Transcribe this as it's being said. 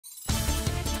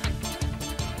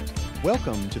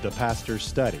Welcome to the Pastor's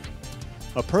Study,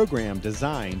 a program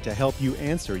designed to help you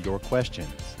answer your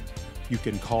questions. You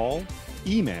can call,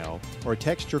 email, or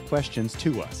text your questions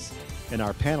to us, and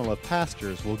our panel of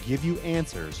pastors will give you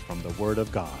answers from the Word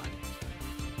of God.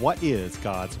 What is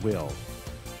God's will?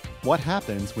 What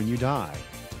happens when you die?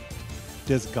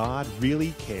 Does God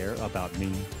really care about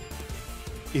me?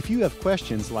 If you have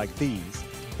questions like these,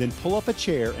 then pull up a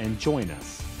chair and join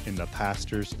us in the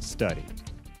Pastor's Study.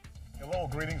 Hello,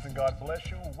 greetings and God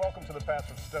bless you. Welcome to the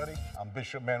Pastor's Study. I'm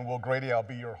Bishop Manuel Grady. I'll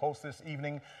be your host this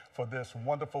evening for this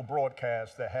wonderful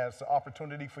broadcast that has the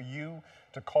opportunity for you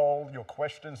to call your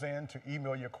questions in, to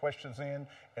email your questions in,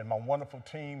 and my wonderful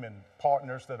team and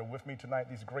partners that are with me tonight,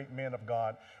 these great men of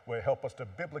God, will help us to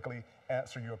biblically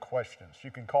answer your questions.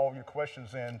 You can call your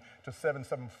questions in to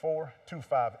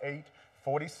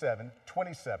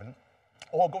 774-258-4727.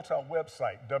 or go to our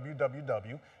website,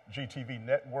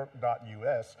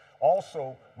 www.gtvnetwork.us.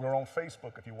 Also, we're on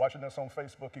Facebook. If you're watching us on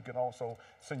Facebook, you can also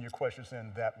send your questions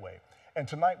in that way. And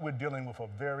tonight we're dealing with a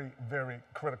very, very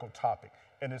critical topic,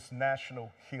 and it's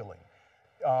national healing.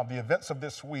 The events of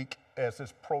this week, as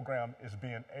this program is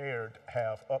being aired,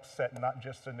 have upset not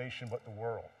just the nation, but the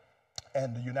world.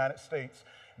 And the United States,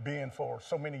 being for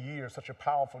so many years such a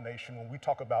powerful nation, when we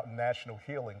talk about national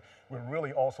healing, we're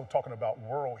really also talking about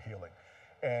world healing.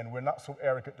 And we're not so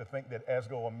arrogant to think that as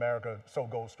go America, so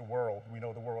goes the world. We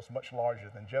know the world's much larger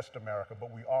than just America,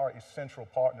 but we are a central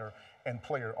partner and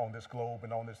player on this globe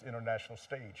and on this international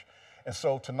stage. And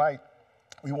so tonight,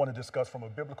 we want to discuss from a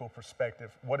biblical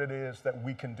perspective what it is that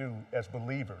we can do as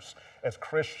believers, as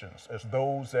Christians, as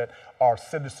those that are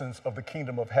citizens of the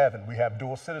kingdom of heaven. We have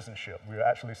dual citizenship. We are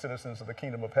actually citizens of the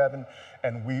kingdom of heaven,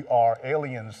 and we are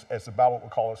aliens, as the Bible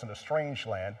would call us, in a strange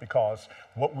land, because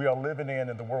what we are living in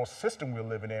and the world system we're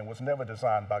living in was never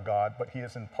designed by God, but He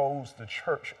has imposed the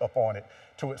church upon it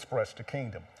to express the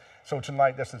kingdom. So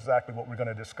tonight, that's exactly what we're going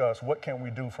to discuss. What can we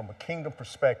do from a kingdom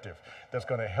perspective that's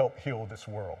going to help heal this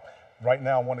world? Right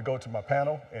now, I want to go to my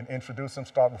panel and introduce them,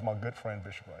 start with my good friend,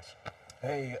 Bishop Rice.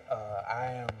 Hey, I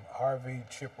am Harvey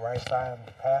Chip Rice. I am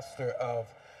the pastor of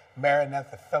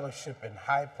Maranatha Fellowship in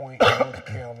High Point, North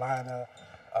Carolina,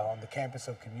 on the campus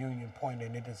of Communion Point,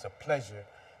 and it is a pleasure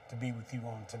to be with you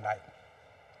on tonight.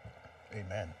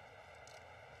 Amen.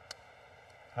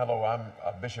 Hello, I'm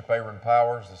Bishop Aaron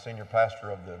Powers, the senior pastor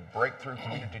of the Breakthrough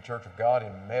Community Church of God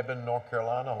in Mebane, North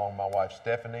Carolina, along with my wife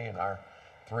Stephanie and our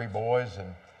 3 boys.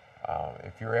 And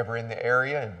if you're ever in the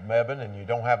area in Mebane and you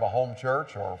don't have a home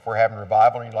church, or if we're having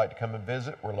revival and you'd like to come and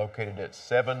visit, we're located at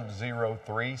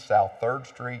 703 South 3rd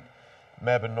Street,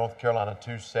 Mebane, North Carolina,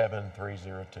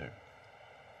 27302.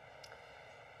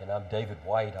 And I'm David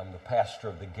White. I'm the pastor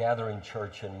of the Gathering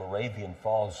Church in Moravian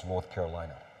Falls, North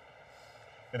Carolina.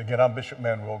 And again, I'm Bishop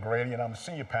Manuel Grady, and I'm the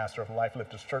senior pastor of Life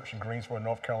Lifters Church in Greensboro,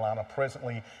 North Carolina.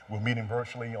 Presently, we're meeting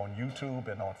virtually on YouTube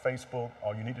and on Facebook.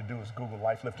 All you need to do is Google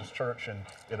Life Lifters Church, and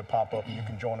it'll pop up, and you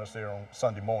can join us there on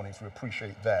Sunday mornings. We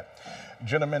appreciate that.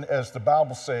 Gentlemen, as the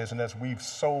Bible says, and as we've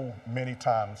so many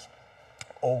times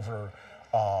over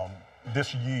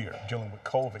this year, dealing with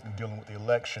COVID and dealing with the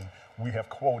election, we have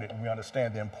quoted, and we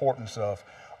understand the importance of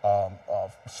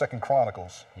 2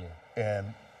 Chronicles.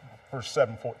 And Verse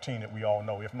 7:14 that we all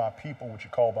know, if my people, which you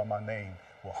call by my name,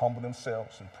 will humble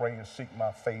themselves and pray and seek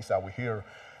my face, I will hear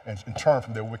and turn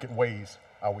from their wicked ways.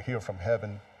 I will hear from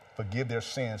heaven, forgive their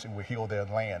sins, and will heal their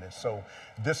land. And so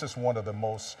this is one of the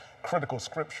most critical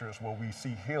scriptures where we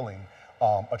see healing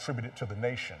attributed to the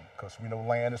nation, because we know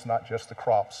land is not just the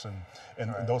crops and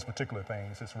right. those particular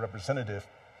things. It's representative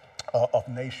of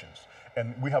nations.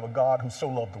 And we have a God who so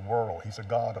loved the world. He's a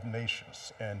God of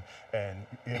nations. And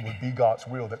it would be God's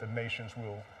will that the nations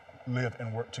will live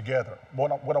and work together.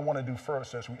 What I want to do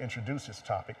first as we introduce this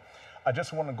topic, I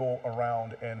just want to go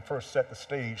around and first set the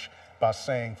stage by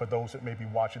saying, for those that may be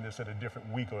watching this at a different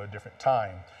week or a different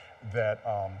time, that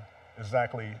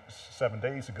exactly 7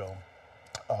 days ago,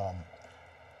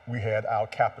 we had our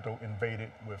Capitol invaded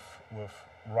with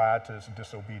riotous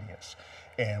disobedience.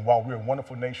 And while we're a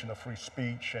wonderful nation of free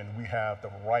speech and we have the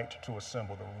right to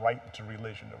assemble, the right to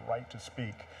religion, the right to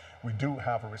speak, we do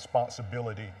have a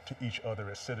responsibility to each other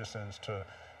as citizens to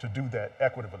do that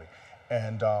equitably.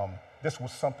 And this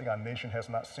was something our nation has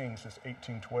not seen since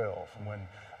 1812, when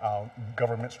our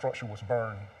government structure was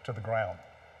burned to the ground.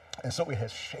 And so it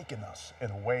has shaken us in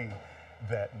a way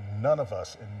that none of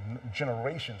us in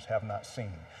generations have not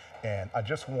seen. And I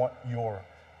just want your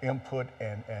input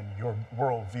and your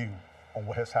worldview on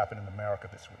what has happened in America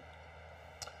this week.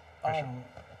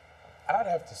 I'd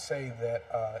have to say that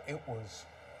it was,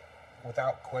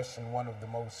 without question, one of the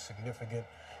most significant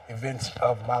events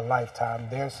of my lifetime.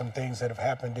 There are some things that have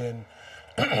happened in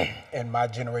in my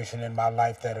generation, in my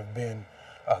life, that have been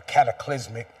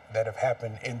cataclysmic, that have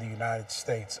happened in the United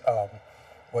States.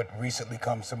 What recently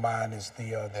comes to mind is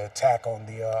the attack on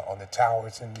the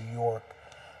towers in New York.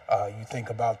 You think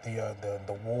about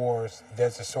the wars,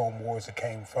 Desert Storm wars that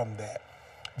came from that.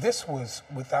 This was,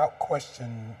 without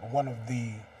question, one of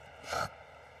the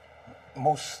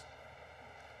most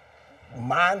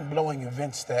mind-blowing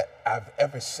events that I've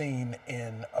ever seen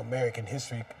in American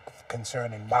history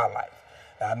concerning my life.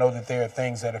 Now, I know that there are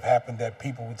things that have happened that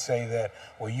people would say that,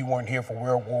 well, you weren't here for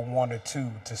World War I or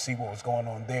II to see what was going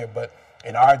on there, but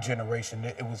in our generation,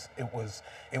 it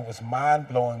was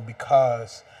mind-blowing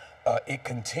because it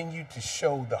continued to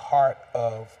show the heart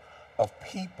of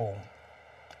people.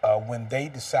 When they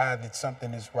decide that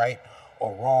something is right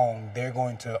or wrong, they're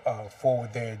going to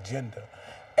forward their agenda.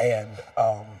 And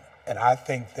I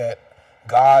think that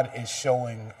God is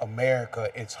showing America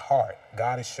its heart.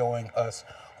 God is showing us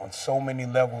on so many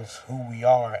levels who we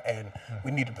are, and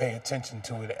we need to pay attention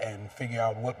to it and figure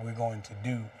out what we're going to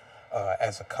do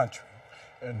as a country.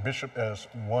 And Bishop, as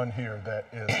one here that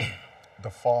is the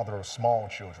father of small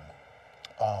children,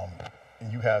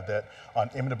 and you have that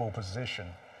unimitable position,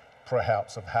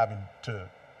 perhaps, of having to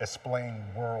explain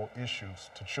world issues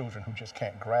to children who just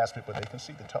can't grasp it, but they can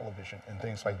see the television and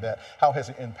things like that. How has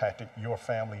it impacted your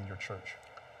family and your church?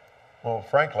 Well,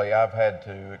 frankly, I've had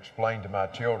to explain to my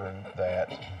children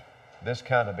that this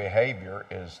kind of behavior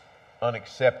is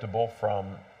unacceptable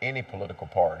from any political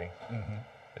party. Mm-hmm.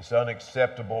 It's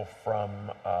unacceptable from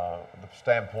the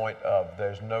standpoint of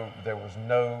there was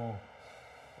no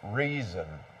reason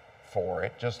for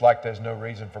it, just like there's no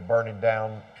reason for burning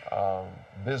down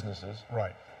businesses.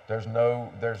 Right. There was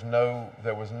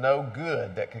no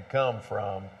good that could come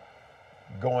from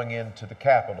going into the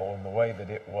Capitol in the way that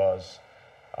it was,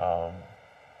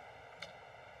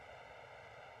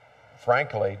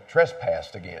 frankly,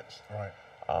 trespassed against.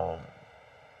 Right.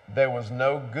 There was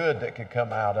no good that could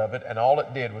come out of it, and all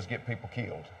it did was get people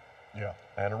killed. Yeah.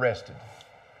 And arrested.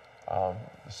 The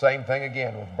same thing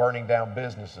again with burning down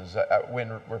businesses.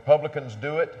 When Republicans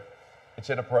do it, it's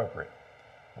inappropriate.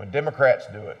 When Democrats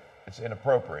do it, it's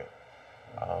inappropriate.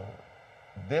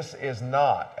 This is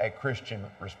not a Christian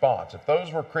response. If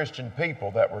those were Christian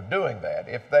people that were doing that,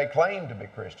 if they claimed to be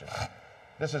Christian,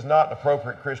 this is not an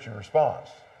appropriate Christian response.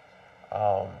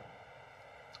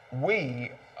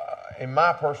 We, in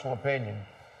my personal opinion,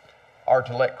 are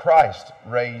to let Christ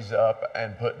raise up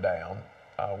and put down.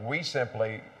 We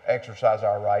simply exercise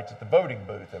our rights at the voting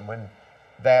booth, and when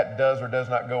that does or does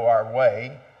not go our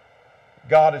way,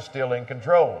 God is still in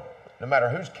control. No matter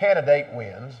whose candidate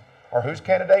wins or whose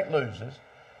candidate loses,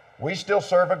 we still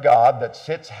serve a God that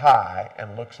sits high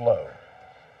and looks low.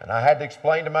 And I had to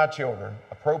explain to my children,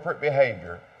 appropriate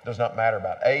behavior does not matter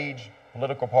about age,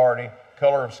 political party,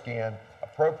 color of skin.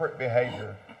 Appropriate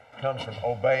behavior comes from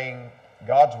obeying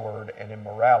God's word and in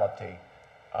morality,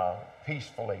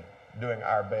 peacefully doing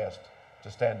our best to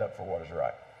stand up for what is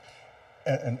right.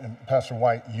 And Pastor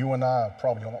White, you and I are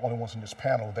probably the only ones in this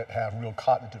panel that have real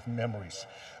cognitive memories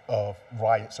of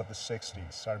riots of the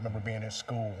 60s. I remember being in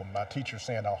school and my teacher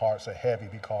saying our hearts are heavy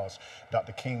because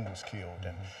Dr. King was killed,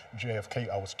 and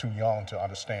JFK, I was too young to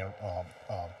understand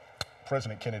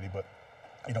President Kennedy, but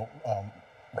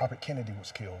Robert Kennedy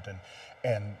was killed.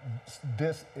 And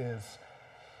this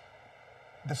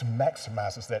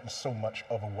maximizes that in so much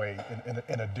of a way,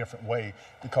 in a different way,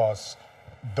 because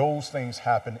those things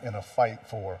happen in a fight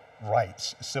for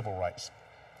rights, civil rights,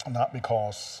 not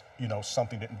because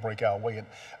something didn't break our way.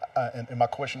 And my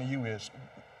question to you is,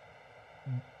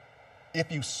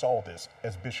 if you saw this,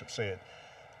 as Bishop said,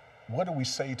 what do we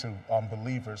say to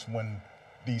unbelievers when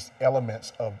these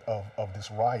elements of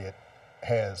this riot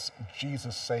has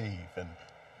Jesus save and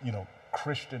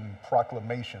Christian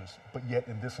proclamations, but yet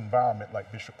in this environment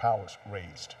like Bishop Powers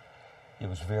raised? It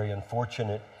was very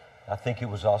unfortunate. I think it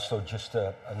was also just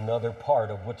another part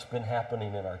of what's been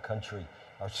happening in our country.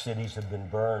 Our cities have been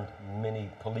burned. Many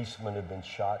policemen have been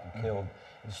shot and killed.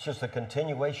 It's just a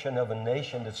continuation of a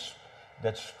nation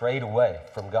that's strayed away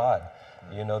from God.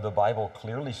 The Bible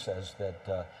clearly says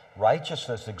that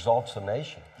righteousness exalts a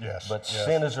nation, but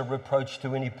sin is a reproach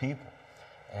to any people.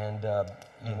 And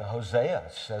Hosea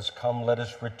says, "Come, let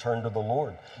us return to the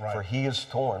Lord, for He is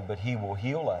torn, but He will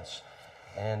heal us."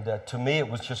 And to me, it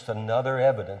was just another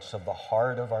evidence of the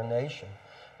heart of our nation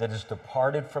that has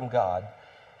departed from God.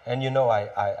 And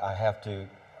I have to.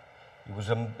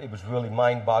 It was really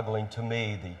mind-boggling to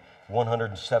me. The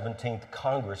 117th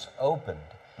Congress opened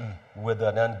with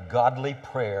an ungodly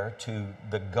prayer to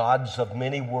the gods of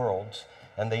many worlds,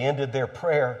 and they ended their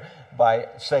prayer by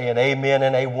saying "Amen"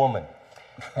 and "A woman."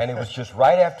 And it was just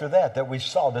right after that we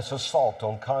saw this assault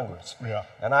on Congress. Yeah.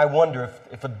 And I wonder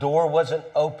if a door wasn't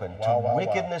open to Wow.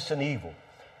 wickedness and evil,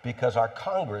 because our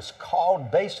Congress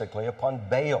called basically upon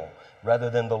Baal rather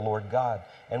than the Lord God.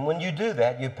 And when you do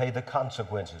that, you pay the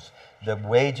consequences. The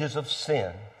wages of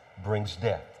sin brings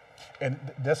death. And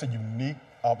that's a unique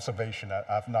observation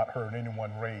I've not heard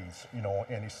anyone raise, on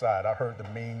any side. I heard the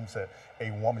memes that a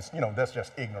woman's, that's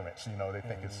just ignorance. They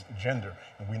think it's gender,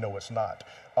 and we know it's not.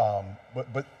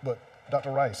 But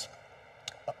Dr. Rice,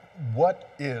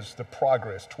 what is the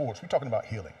progress towards? We're talking about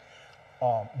healing.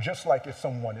 Just like if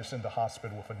someone is in the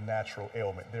hospital with a natural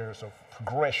ailment, there's a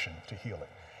progression to healing.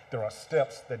 There are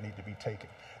steps that need to be taken.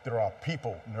 There are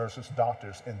people, nurses,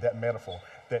 doctors, in that metaphor,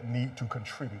 that need to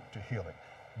contribute to healing.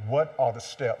 What are the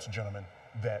steps, gentlemen,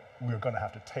 that we're going to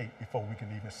have to take before we can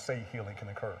even say healing can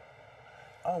occur?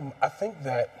 I think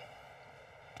that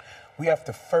we have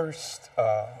to first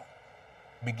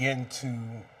begin to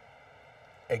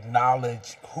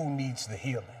acknowledge who needs the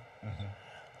healing.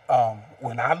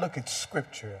 When I look at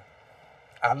Scripture,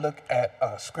 I look at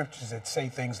scriptures that say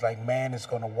things like man is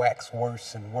going to wax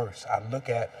worse and worse. I look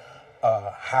at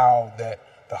how that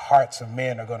the hearts of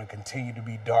men are going to continue to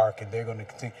be dark, and they're going to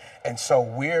continue. And so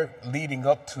we're leading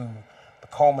up to the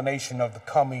culmination of the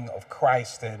coming of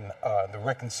Christ and the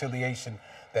reconciliation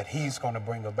that he's going to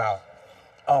bring about.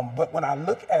 But when I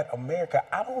look at America,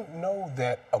 I don't know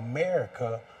that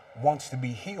America wants to be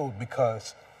healed,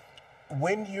 because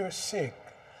when you're sick,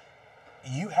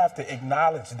 you have to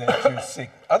acknowledge that you're sick.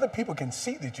 Other people can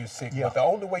see that you're sick, but the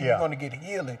only way you're going to get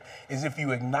healing is if you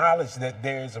acknowledge that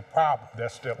there's a problem.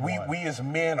 That's step one. We as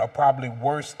men are probably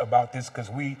worse about this,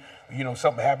 because we,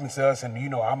 something happens to us, and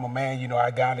I'm a man, I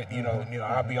got it,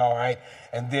 I'll be all right.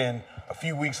 And then a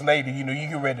few weeks later, you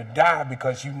get ready to die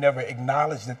because you never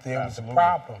acknowledged that there was a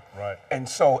problem. Right. And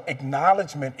so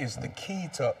acknowledgement is the key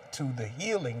to the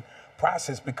healing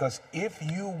process, because if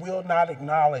you will not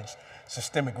acknowledge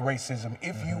systemic racism,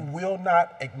 if you will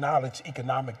not acknowledge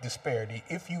economic disparity,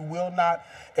 if you will not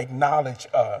acknowledge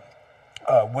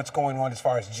what's going on as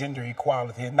far as gender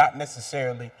equality, and not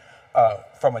necessarily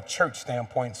from a church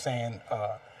standpoint saying,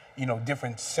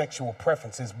 different sexual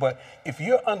preferences, but if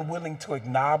you're unwilling to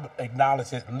acknowledge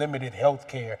that limited health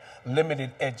care,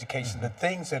 limited education, the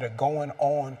things that are going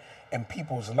on in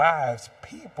people's lives,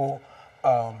 people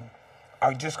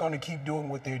are just going to keep doing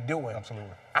what they're doing. Absolutely.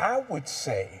 I would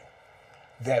say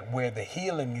that where the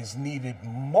healing is needed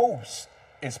most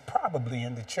is probably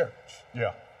in the church.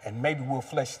 Yeah. And maybe we'll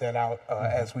flesh that out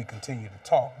as we continue to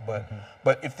talk.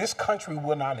 But if this country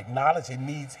will not acknowledge it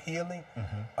needs healing,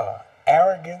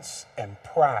 arrogance and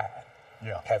pride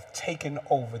have taken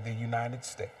over the United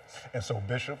States. And so,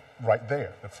 Bishop, right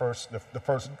there, the first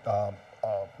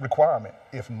requirement,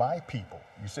 if my people,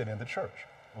 you said in the church,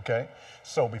 okay?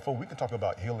 So before we can talk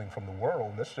about healing from the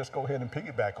world, let's just go ahead and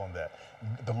piggyback on that.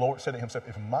 The Lord said to himself,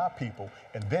 if my people,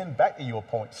 and then back to your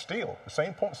point, still, the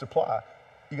same points apply,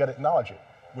 you got to acknowledge it,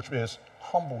 which is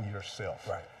humble yourself.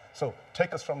 Right. So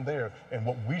take us from there and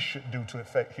what we should do to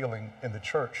effect healing in the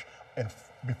church and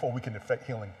before we can effect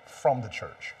healing from the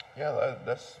church. Yeah,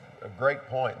 that's a great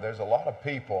point. There's a lot of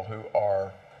people who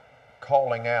are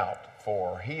calling out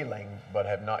for healing but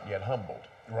have not yet humbled.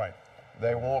 Right.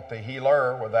 They want the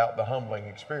healer without the humbling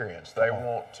experience. They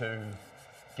want to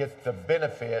get the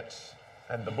benefits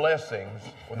and the blessings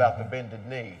without the bended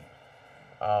knee.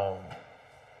 And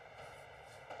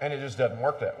it just doesn't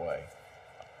work that way.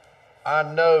 I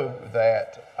know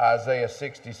that Isaiah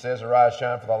 60 says, arise,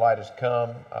 shine, for thy light has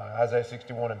come. Isaiah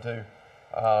 61 and 2,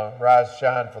 rise,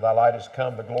 shine, for thy light has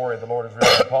come. The glory of the Lord is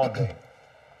risen upon thee.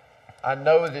 I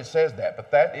know that it says that, but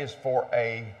that is for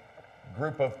a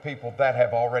group of people that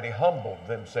have already humbled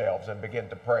themselves and begin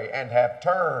to pray and have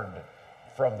turned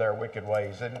from their wicked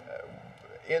ways. And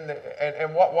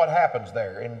what happens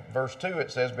there? In verse 2 it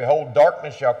says, behold,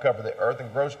 darkness shall cover the earth, and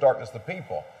gross darkness the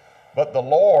people. But the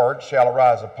Lord shall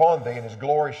arise upon thee, and his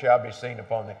glory shall be seen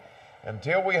upon thee.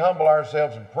 Until we humble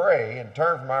ourselves and pray and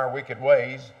turn from our wicked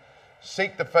ways,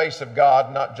 seek the face of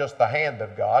God, not just the hand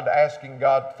of God, asking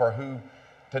God for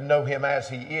to know him as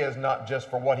he is, not just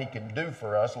for what he can do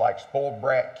for us, like spoiled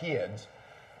brat kids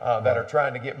that are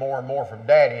trying to get more and more from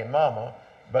daddy and mama,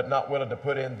 but not willing to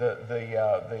put in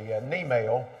the knee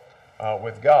mail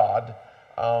with God.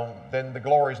 Then the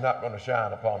glory is not going to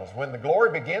shine upon us. When the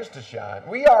glory begins to shine,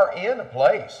 we are in a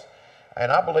place,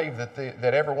 and I believe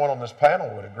that everyone on this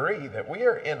panel would agree that we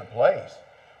are in a place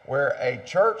where a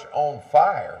church on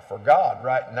fire for God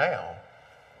right now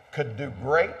could do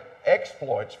great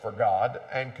exploits for God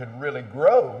and could really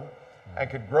grow and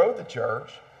could grow the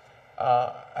church.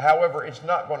 However, it's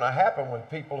not going to happen with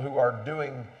people who are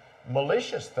doing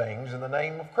malicious things in the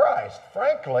name of Christ.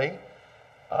 Frankly,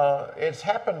 it's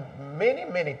happened many,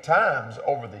 many times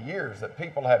over the years that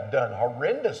people have done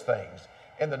horrendous things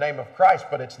in the name of Christ,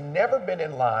 but it's never been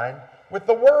in line with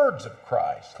the words of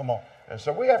Christ. Come on. And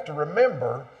so we have to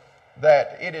remember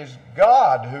that it is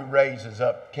God who raises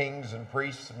up kings and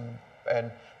priests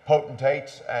and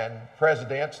potentates and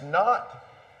presidents, not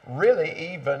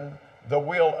really even the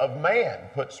will of man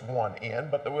puts one in,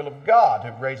 but the will of God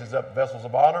who raises up vessels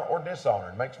of honor or dishonor.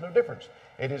 It makes no difference.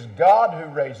 It is God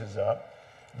who raises up.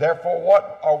 Therefore,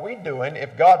 what are we doing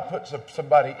if God puts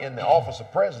somebody in the office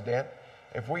of president?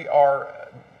 If we are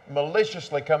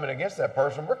maliciously coming against that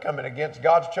person, we're coming against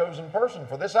God's chosen person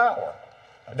for this hour.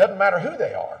 It doesn't matter who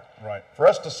they are. Right. For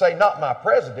us to say, not my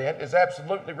president, is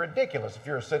absolutely ridiculous if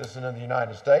you're a citizen of the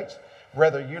United States,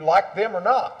 whether you like them or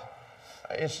not.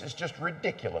 It's just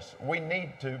ridiculous. We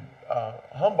need to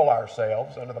humble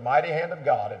ourselves under the mighty hand of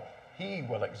God, and He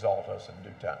will exalt us in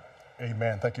due time.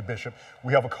 Amen. Thank you, Bishop.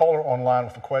 We have a caller online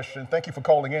with a question. Thank you for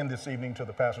calling in this evening to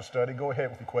the Pastor Study. Go ahead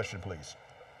with your question, please.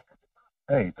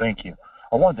 Hey, thank you.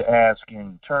 I wanted to ask,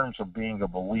 in terms of being a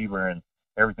believer and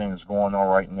everything that's going on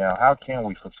right now, how can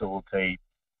we facilitate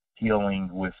healing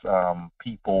with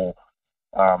people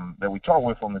that we talk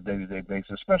with on a day-to-day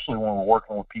basis, especially when we're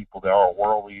working with people that are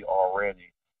worldly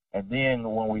already? And then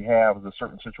when we have the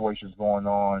certain situations going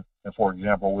on, and for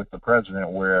example, with the president,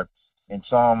 where in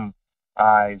some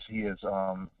eyes he has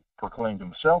proclaimed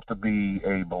himself to be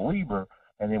a believer,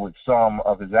 and then with some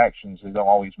of his actions, they don't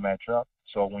always match up.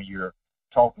 So when you're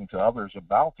talking to others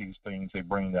about these things, they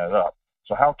bring that up.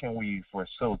 So how can we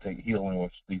facilitate healing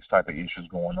with these type of issues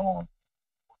going on?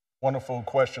 Wonderful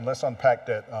question. Let's unpack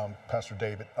that, Pastor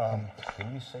David.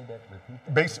 Can you say that?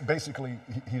 Repeat that? Basically,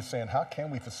 he's saying, how can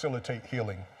we facilitate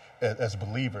healing as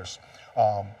believers,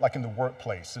 like in the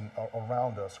workplace and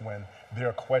around us, when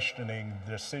they're questioning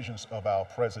the decisions of our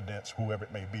presidents, whoever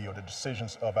it may be, or the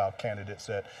decisions of our candidates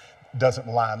that doesn't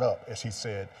line up, as he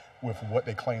said, with what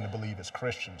they claim to believe as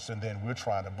Christians. And then we're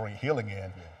trying to bring healing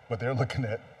in, but they're looking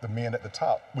at the men at the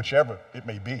top, whichever it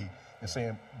may be, and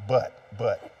saying, but.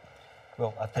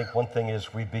 Well, I think one thing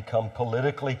is we become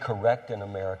politically correct in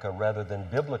America rather than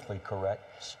biblically correct.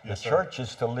 Yes, the church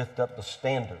is to lift up the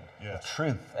standard Yes. of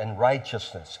truth and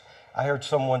righteousness. I heard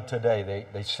someone today,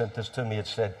 they sent this to me, it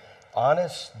said,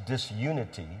 honest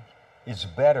disunity is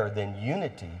better than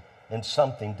unity in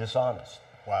something dishonest.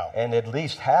 Wow. And at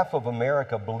least half of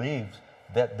America believes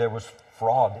that there was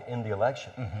fraud in the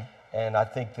election. Mm-hmm. And I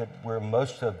think that where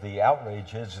most of the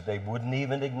outrage is, they wouldn't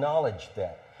even acknowledge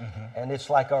that. Mm-hmm. And it's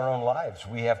like our own lives.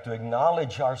 We have to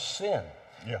acknowledge our sin.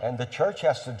 Yeah. And the church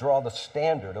has to draw the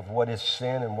standard of what is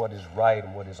sin and what is right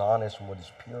and what is honest and what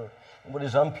is pure and what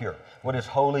is impure, what is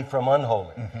holy from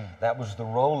unholy. Mm-hmm. That was the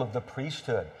role of the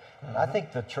priesthood. And I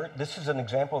think the church, this is an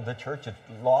example of the church that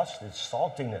lost its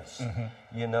saltiness,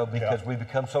 you know, because we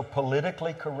become so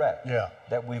politically correct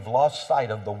that we've lost sight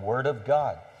of the Word of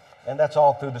God. And that's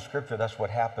all through the Scripture. That's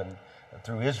what happened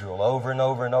through Israel over and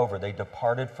over and over. They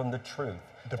departed from the truth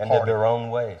and did their own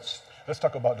ways. Let's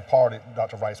talk about departed,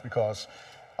 Dr. Rice, because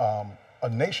a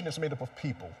nation is made up of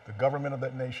people. The government of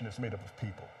that nation is made up of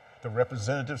people. The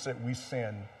representatives that we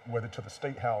send, whether to the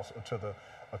State House or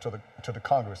to the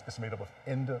Congress, is made up of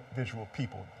individual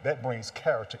people. That brings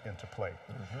character into play.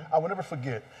 I will never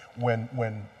forget when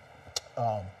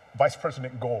Vice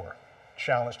President Gore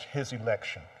challenged his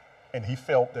election, and he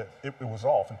felt that it was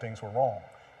off and things were wrong.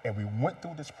 And we went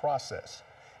through this process,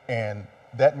 and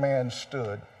that man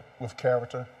stood with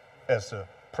character as the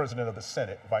president of the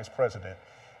Senate, vice president,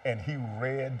 and he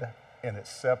read and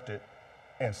accepted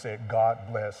and said, God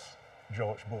bless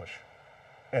George Bush.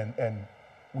 And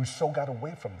we so got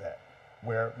away from that,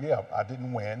 where, I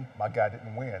didn't win, my guy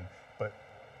didn't win, but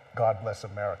God bless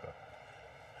America.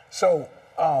 So,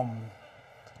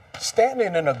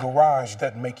 standing in a garage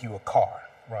doesn't make you a car.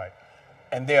 Right.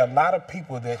 And there are a lot of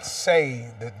people that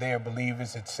say that they're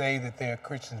believers, that say that they're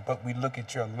Christians, but we look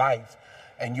at your life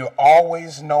and you're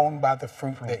always known by the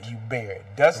fruit that you bear.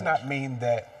 It does not mean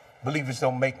that believers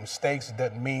don't make mistakes. It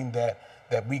doesn't mean that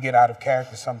we get out of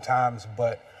character sometimes,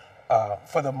 but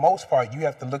for the most part, you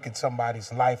have to look at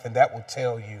somebody's life and that will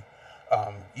tell you,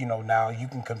 now you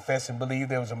can confess and believe.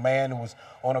 There was a man who was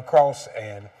on a cross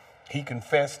and he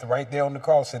confessed right there on the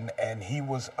cross and he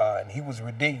was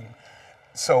redeemed.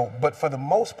 So, but for the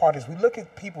most part, as we look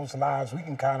at people's lives,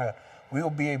 we'll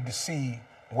be able to see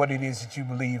what it is that you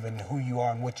believe and who you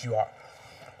are and what you are.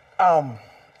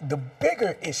 The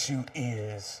bigger issue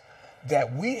is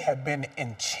that we have been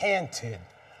enchanted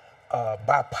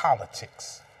by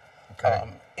politics.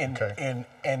 And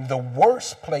the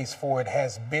worst place for it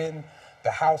has been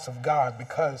the house of God,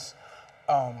 because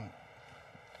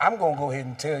I'm going to go ahead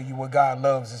and tell you what God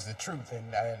loves is the truth,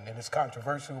 and it's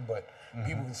controversial, but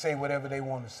people can say whatever they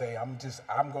want to say.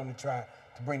 I'm going to try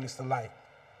to bring this to light.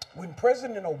 When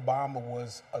President Obama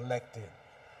was elected,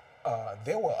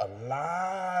 there were a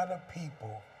lot of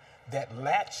people that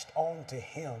latched on to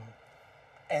him,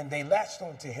 and they latched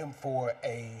on to him for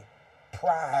a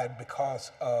pride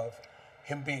because of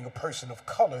him being a person of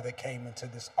color that came into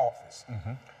this office.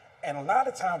 And a lot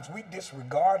of times we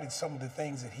disregarded some of the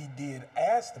things that he did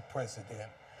as the president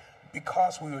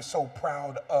because we were so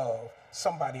proud of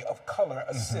somebody of color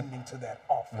ascending to that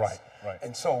office. Right.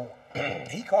 And so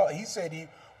he said he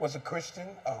was a Christian,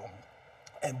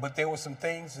 but there were some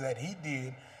things that he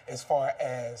did as far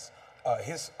as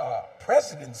his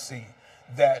presidency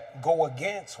that go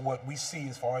against what we see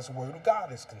as far as the Word of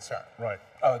God is concerned. Right.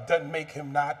 Doesn't make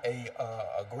him not a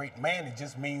great man. It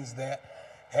just means that,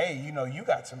 hey, you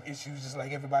got some issues just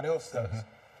like everybody else does.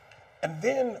 And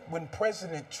then when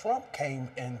President Trump came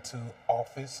into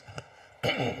office,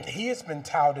 he has been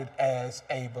touted as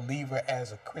a believer,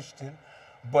 as a Christian,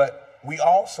 but we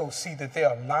also see that there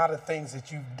are a lot of things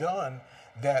that you've done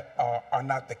that are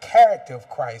not the character of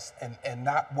Christ and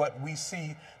not what we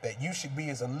see that you should be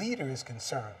as a leader is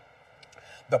concerned.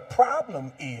 The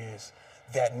problem is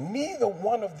that neither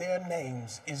one of their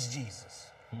names is Jesus.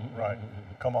 Right.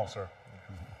 Come on, sir.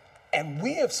 And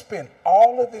we have spent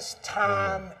all of this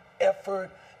time, effort,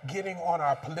 getting on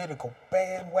our political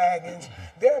bandwagons.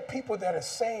 There are people that are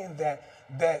saying that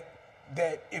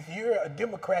if you're a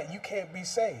Democrat, you can't be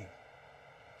saved.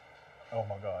 Oh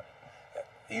my God.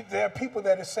 There are people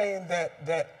that are saying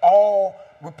that all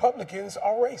Republicans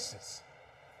are racist.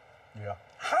 Yeah.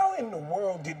 How in the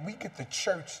world did we get the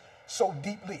church so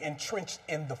deeply entrenched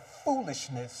in the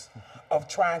foolishness of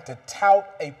trying to tout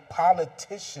a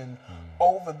politician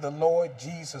over the Lord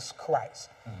Jesus Christ?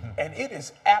 And it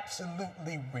is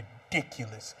absolutely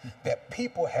ridiculous that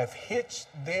people have hitched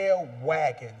their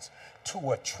wagons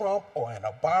to a Trump or an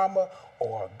Obama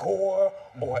or a Gore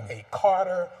or a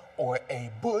Carter or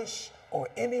a Bush or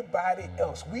anybody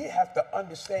else. We have to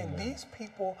understand these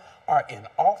people are in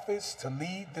office to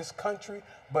lead this country,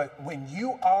 but when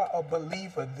you are a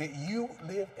believer, that you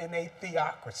live in a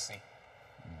theocracy.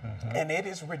 And it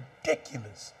is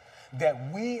ridiculous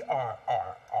that we are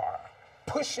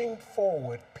pushing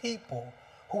forward people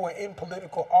who are in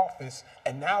political office,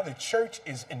 and now the church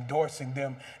is endorsing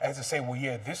them as to say, well,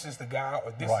 yeah, this is the guy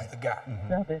or this is the guy.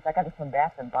 No, I got this from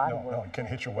Bath and Body Works. No, you can't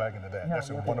hit your wagon to that. No, That's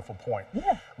a no. wonderful point.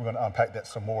 Yeah. We're going to unpack that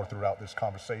some more throughout this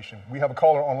conversation. We have a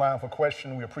caller online for a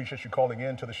question. We appreciate you calling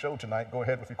in to the show tonight. Go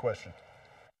ahead with your question.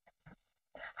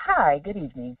 Hi, good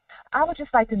evening. I would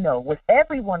just like to know, will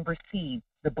everyone receive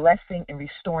the blessing and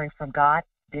restoring from God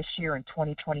this year in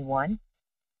 2021?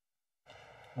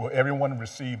 Will everyone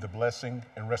receive the blessing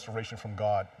and restoration from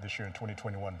God this year in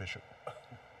 2021, Bishop?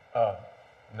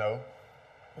 No.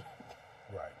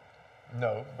 Right.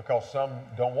 No, because some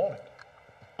don't want it.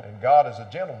 And God is a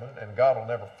gentleman, and God will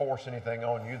never force anything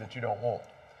on you that you don't want.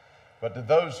 But to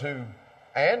those who,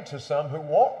 and to some who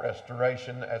want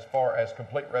restoration, as far as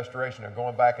complete restoration or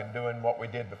going back and doing what we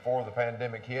did before the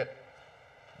pandemic hit,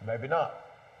 maybe not.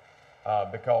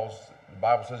 Because the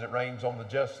Bible says it rains on the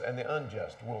just and the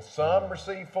unjust. Will some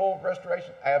receive full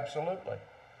restoration? Absolutely.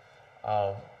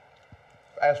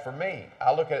 As for me,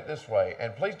 I look at it this way,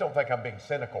 and please don't think I'm being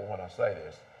cynical when I say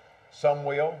this. Some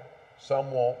will,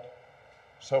 some won't.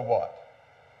 So what?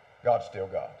 God's still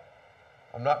God.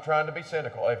 I'm not trying to be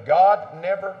cynical. If God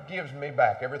never gives me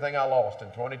back everything I lost in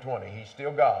 2020, He's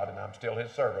still God, and I'm still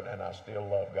His servant, and I still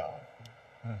love God.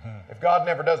 If God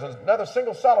never does another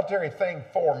single solitary thing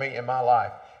for me in my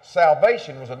life,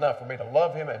 salvation was enough for me to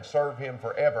love Him and serve Him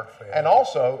forever, and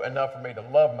also enough for me to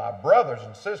love my brothers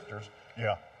and sisters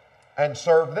and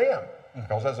serve them.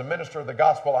 Because as a minister of the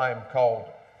gospel, I am called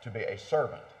to be a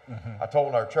servant. I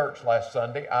told our church last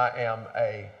Sunday, I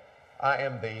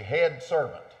am the head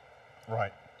servant.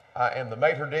 Right. I am the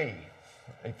maitre d',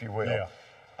 if you will.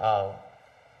 Yeah.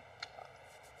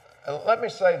 Let me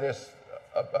say this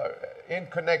in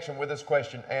connection with this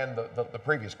question and the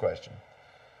previous question.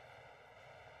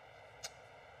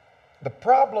 The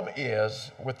problem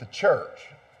is with the church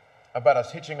about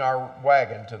us hitching our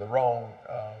wagon to the wrong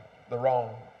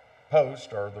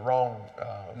post or the wrong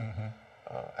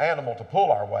animal to pull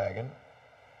our wagon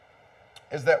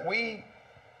is that we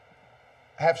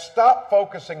have stopped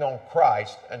focusing on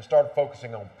Christ and started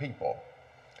focusing on people.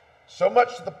 So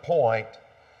much to the point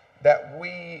that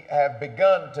we have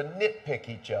begun to nitpick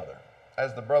each other,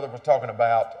 as the brother was talking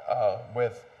about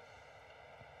with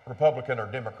Republican or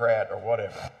Democrat or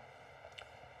whatever.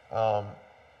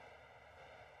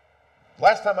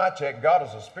 Last time I checked, God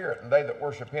is a spirit, and they that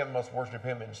worship him must worship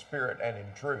him in spirit and in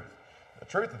truth. The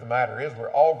truth of the matter is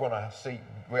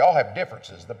we all have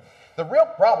differences. The real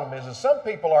problem is some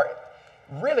people are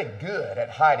really good at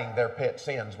hiding their pet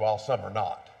sins while some are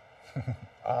not.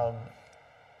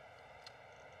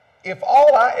 If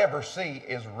all I ever see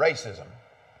is racism,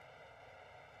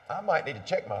 I might need to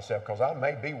check myself because I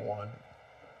may be one.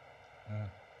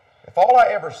 If all I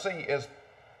ever see is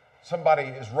somebody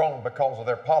is wrong because of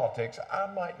their politics, I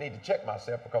might need to check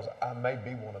myself because I may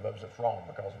be one of those that's wrong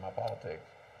because of my politics.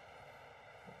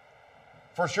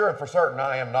 For sure and for certain,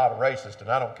 I am not a racist, and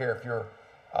I don't care if you're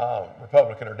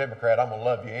Republican or Democrat, I'm going to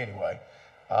love you anyway.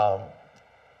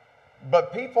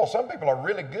 But some people are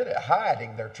really good at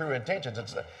hiding their true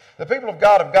intentions. The people of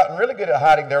God have gotten really good at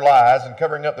hiding their lies and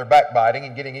covering up their backbiting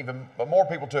and getting even more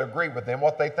people to agree with them,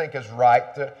 what they think is right,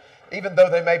 even though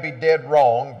they may be dead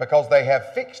wrong, because they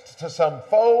have fixed to some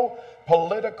faux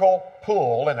political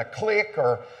pull in a clique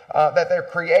or that they're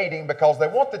creating because they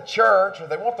want the church or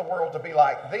they want the world to be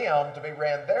like them, to be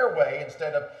ran their way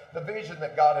instead of the vision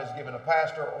that God has given a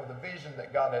pastor or the vision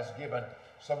that God has given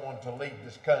someone to lead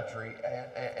this country,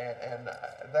 and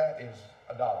that is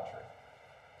idolatry.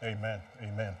 Amen.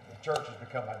 Amen. The church has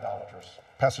become idolatrous.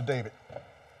 Pastor David,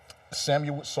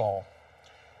 Samuel with Saul,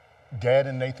 Gad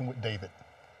and Nathan with David.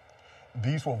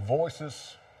 These were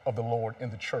voices of the Lord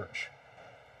in the church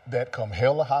that, come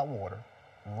hell or high water,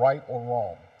 right or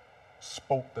wrong,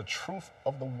 spoke the truth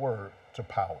of the word to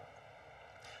power.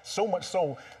 So much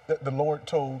so that the Lord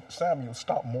told Samuel,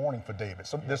 stop mourning for David.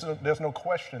 So there's no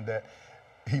question that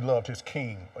he loved his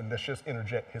king, and let's just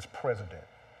interject his president,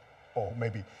 or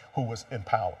maybe who was in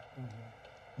power.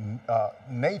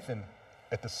 Nathan,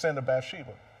 at the sin of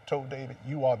Bathsheba, told David,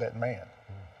 you are that man.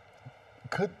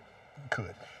 Could.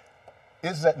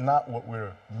 Is that not what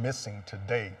we're missing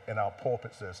today in our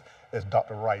pulpits, as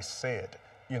Dr. Rice said?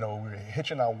 You know, we're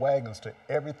hitching our wagons to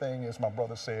everything, as my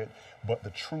brother said, but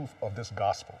the truth of this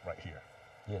gospel right here.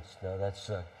 Yes, no, that's,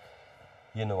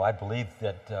 I believe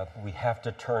that we have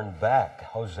to turn back.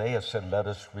 Hosea said, let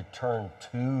us return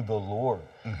to the Lord.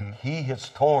 Mm-hmm. He has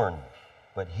torn,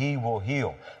 but he will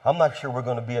heal. I'm not sure we're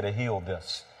going to be able to heal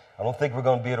this. I don't think we're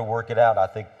going to be able to work it out. I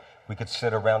think we could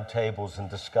sit around tables and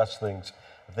discuss things.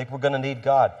 I think we're going to need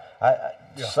God.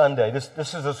 Sunday,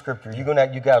 this is a scripture. You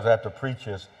guys have to preach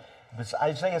this. It's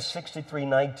Isaiah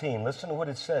 63:19. Listen to what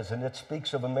it says, and it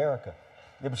speaks of America.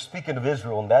 It was speaking of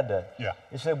Israel in that day. Yeah.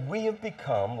 It said, we have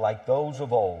become like those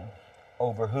of old,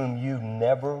 over whom you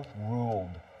never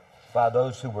ruled, by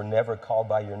those who were never called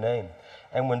by your name.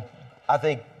 And when I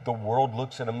think the world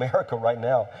looks at America right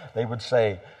now, they would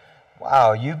say,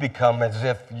 wow, you become as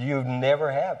if you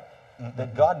never have.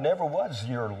 That God never was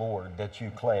your Lord that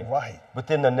you claim. Right. But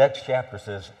then the next chapter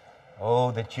says, oh,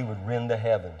 that you would rend the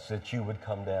heavens, that you would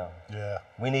come down. Yeah.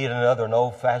 We need an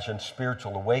old-fashioned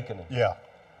spiritual awakening. Yeah.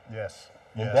 Yes.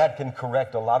 And that can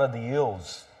correct a lot of the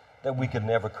ills that we could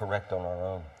never correct on our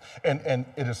own. And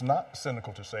it is not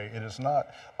cynical to say, it is not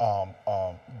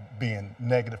being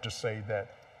negative to say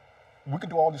that we can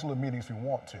do all these little meetings we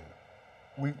want to.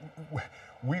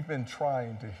 We've been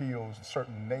trying to heal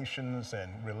certain nations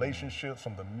and relationships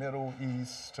from the Middle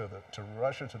East to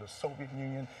Russia to the Soviet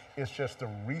Union. It's just the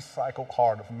recycled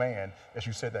heart of man, as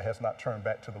you said, that has not turned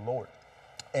back to the Lord.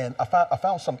 And I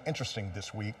found something interesting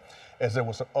this week, as there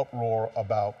was an uproar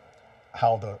about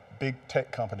how the big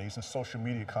tech companies and social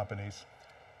media companies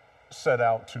set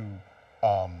out to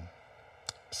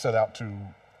censor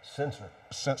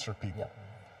people.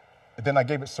 Yeah. Then I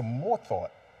gave it some more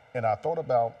thought. And I thought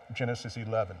about Genesis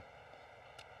 11.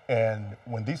 And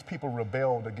when these people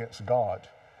rebelled against God,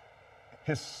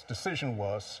 his decision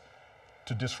was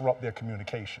to disrupt their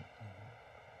communication.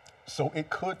 Mm-hmm. So it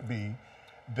could be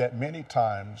that many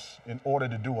times, in order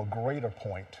to do a greater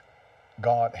point,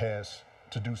 God has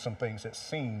to do some things that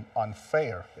seem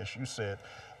unfair, as you said,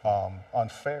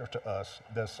 unfair to us,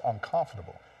 that's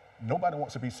uncomfortable. Nobody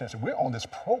wants to be censored. We're on this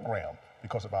program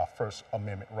because of our First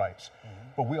Amendment rights. Mm-hmm.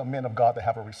 But we are men of God that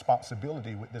have a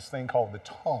responsibility with this thing called the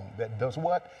tongue that does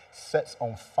what? Sets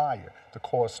on fire the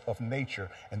course of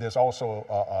nature. And there's also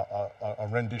a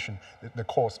rendition, the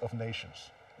course of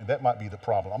nations. And that might be the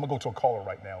problem. I'm going to go to a caller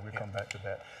right now. We'll come back to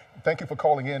that. Thank you for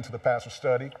calling in to the Pastor's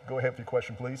Study. Go ahead with your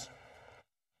question, please.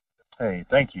 Hey,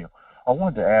 thank you. I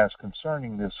wanted to ask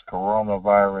concerning this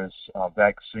coronavirus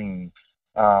vaccine.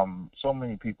 So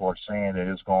many people are saying that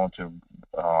it's going to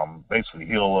basically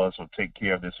heal us or take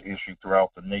care of this issue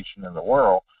throughout the nation and the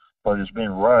world, but it's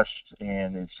been rushed,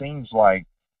 and it seems like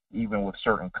even with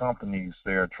certain companies,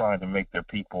 they're trying to make their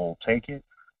people take it.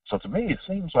 So to me, it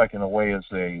seems like in a way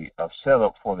it's a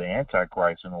setup for the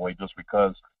Antichrist in a way, just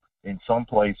because In some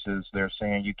places, they're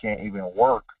saying you can't even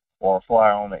work or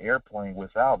fly on the airplane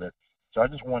without it. So I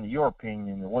just wanted your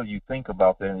opinion. What do you think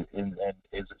about that? And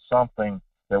is it something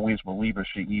that we as believers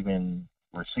should even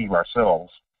receive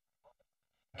ourselves?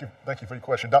 Thank you for your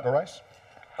question. Dr. Rice?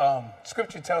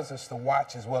 Scripture tells us to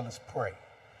watch as well as pray,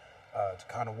 to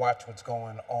kind of watch what's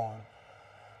going on.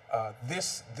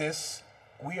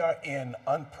 We are in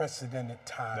unprecedented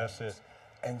times. That's it.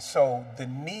 And so the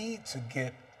need to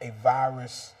get a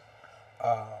virus,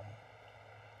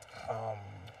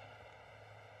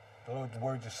 the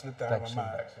word just slipped out of my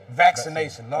mind.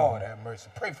 Vaccination. Lord have mercy.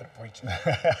 Pray for the preacher.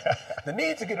 The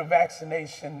need to get a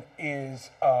vaccination is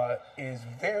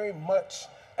very much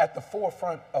at the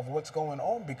forefront of what's going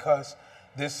on, because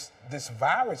this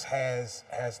virus has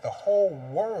the whole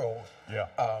world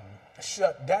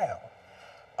shut down.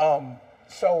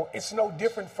 So it's no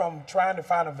different from trying to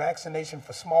find a vaccination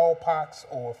for smallpox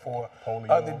or for polio,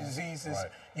 other diseases.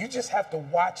 Right. You just have to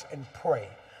watch and pray.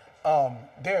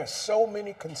 There are so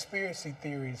many conspiracy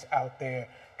theories out there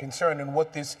concerning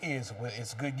what this is.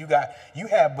 It's good. You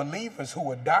have believers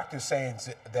who are doctors saying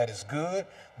that it's good,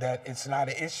 that it's not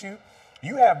an issue.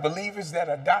 You have believers that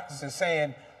are doctors and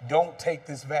saying, don't take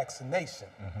this vaccination.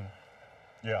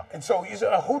 Mm-hmm. Yeah. And so you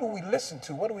say, who do we listen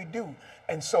to? What do we do?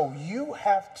 And so you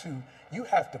have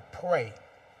to pray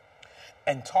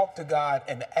and talk to God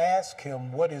and ask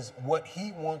him what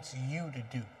he wants you to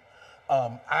do.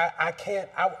 I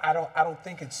don't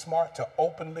think it's smart to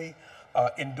openly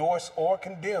endorse or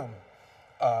condemn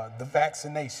the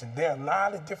vaccination. There are a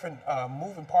lot of different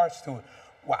moving parts to it.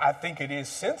 Well, I think it is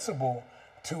sensible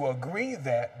to agree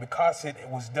that because it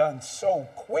was done so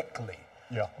quickly,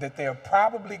 that there are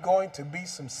probably going to be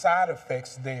some side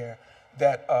effects there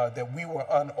that we were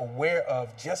unaware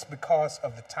of just because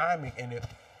of the timing in it.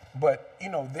 But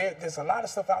there's a lot of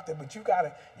stuff out there. But you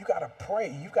gotta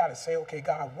pray. You gotta say, okay,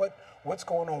 God, what's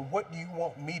going on? What do you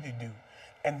want me to do?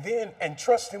 And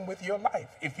trust him with your life.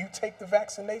 If you take the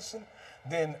vaccination,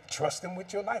 then trust him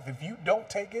with your life. If you don't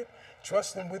take it,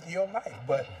 trust him with your life.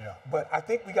 But I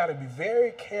think we got to be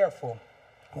very careful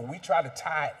when we try to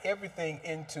tie everything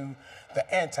into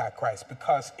the Antichrist,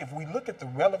 because if we look at the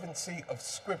relevancy of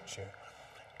Scripture,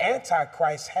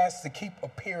 Antichrist has to keep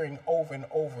appearing over and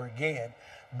over again,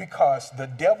 because the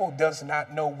devil does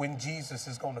not know when Jesus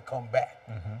is going to come back.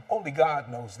 Mm-hmm. Only God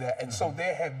knows that. And so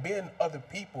there have been other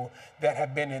people that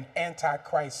have been in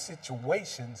Antichrist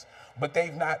situations, but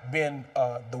they've not been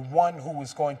the one who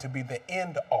is going to be the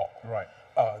end all. Right.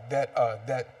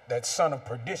 That son of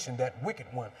perdition, that wicked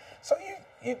one. So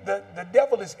the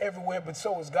devil is everywhere, but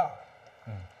so is God.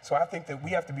 Mm. So I think that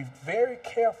we have to be very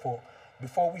careful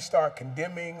before we start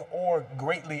condemning or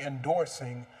greatly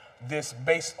endorsing this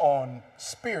based on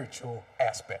spiritual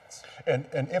aspects. And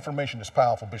information is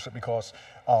powerful, Bishop, because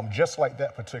just like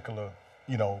that particular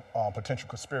potential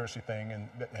conspiracy thing, and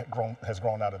that has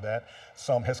grown out of that,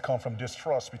 some has come from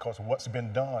distrust because of what's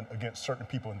been done against certain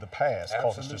people in the past.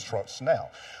 Absolutely. Causes distrust now.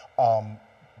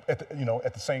 At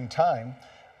the same time,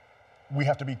 we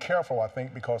have to be careful, I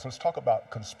think, because let's talk about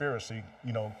conspiracy,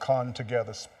 con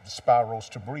together, spirals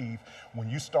to breathe. When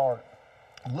you start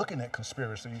looking at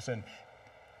conspiracies and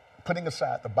putting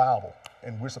aside the Bible,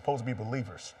 and we're supposed to be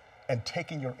believers, and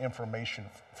taking your information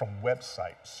from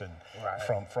websites and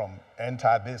from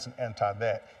anti-this and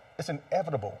anti-that, it's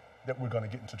inevitable that we're going to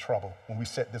get into trouble when we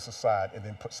set this aside and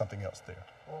then put something else there.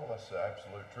 Well, that's the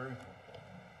absolute truth.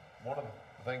 One of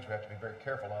the things we have to be very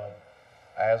careful of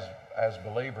as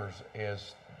believers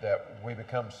is that we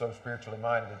become so spiritually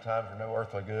minded at times we're no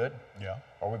earthly good. Yeah.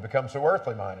 Or we become so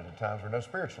earthly minded at times we're no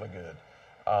spiritually good.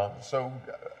 So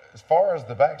as far as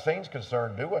the vaccine's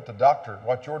concerned, do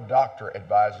what your doctor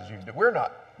advises you to do. We're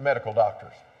not medical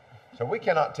doctors, so we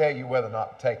cannot tell you whether or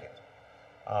not to take it.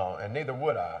 And neither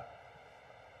would I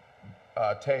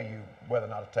tell you whether or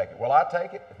not to take it. Will I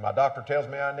take it? If my doctor tells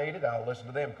me I need it, I'll listen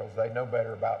to them because they know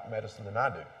better about medicine than I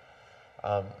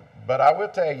do. But I will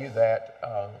tell you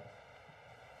that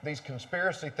these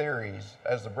conspiracy theories,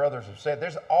 as the brothers have said,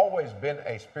 there's always been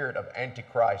a spirit of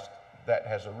Antichrist that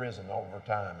has arisen over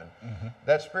time. And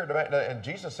that spirit of, and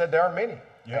Jesus said there are many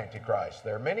Antichrists.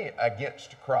 There are many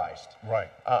against Christ. Right.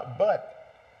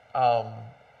 But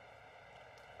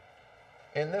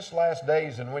in this last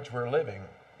days in which we're living,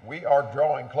 we are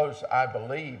drawing close, I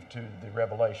believe, to the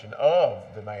revelation of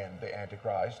the man, the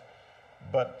Antichrist.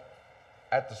 But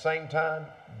at the same time,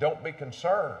 don't be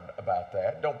concerned about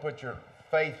that. Don't put your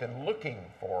faith in looking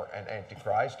for an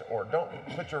Antichrist, or don't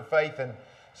put your faith in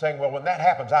saying, well, when that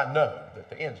happens, I know that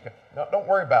the end's coming. No, don't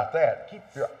worry about that. Keep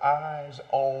your eyes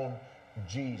on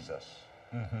Jesus.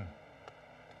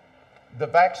 The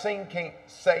vaccine can't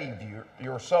save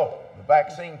your soul. The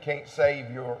vaccine can't save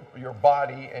your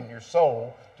body and your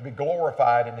soul to be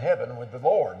glorified in heaven with the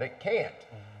Lord. It can't.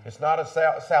 It's not a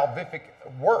salvific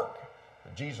work.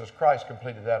 Jesus Christ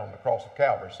completed that on the cross of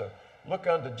Calvary. So look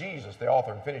unto Jesus, the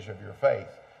author and finisher of your faith.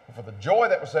 And for the joy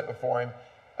that was set before him,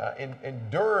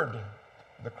 endured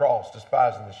the cross,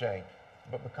 despising the shame.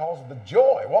 But because of the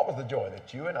joy, what was the joy?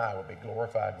 That you and I will be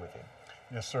glorified with him.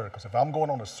 Yes, sir, because if I'm going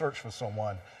on a search for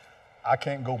someone, I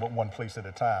can't go but one place at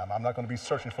a time. I'm not going to be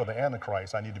searching for the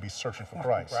Antichrist. I need to be searching for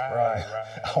Christ. Right.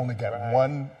 I only got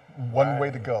one way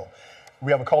to go.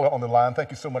 We have a caller on the line.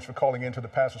 Thank you so much for calling into the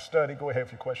Pastor's Study. Go ahead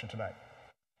with your question tonight.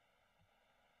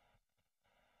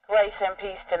 Grace and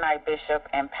peace tonight, Bishop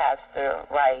and Pastor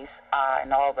Rice,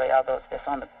 and all the others that's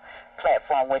on the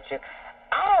platform with you.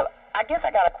 I guess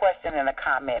I got a question and a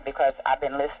comment because I've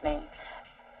been listening.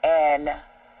 And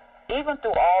even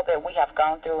through all that we have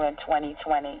gone through in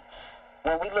 2020,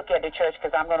 when we look at the church,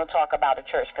 because I'm going to talk about the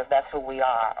church because that's who we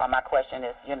are. My question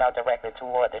is, directly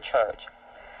toward the church.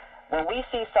 When we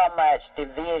see so much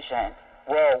division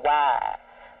worldwide,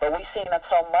 but we've seen it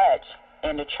so much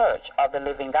in the church of the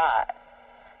living God.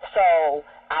 So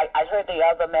I heard the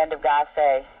other man of God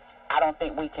say, I don't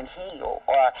think we can heal,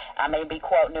 or I may be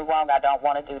quoting it wrong. I don't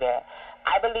want to do that.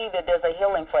 I believe that there's a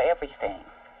healing for everything.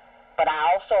 But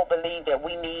I also believe that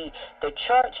the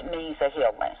church needs a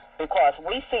healing because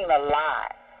we've seen a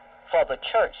lot for the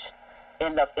church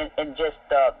in just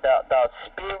the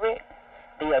spirit,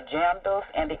 the agendas,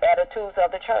 and the attitudes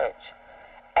of the church.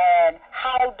 And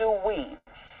how do we,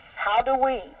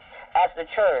 as the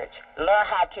church, learn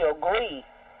how to agree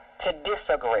to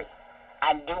disagree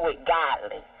and do it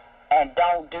godly and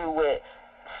don't do it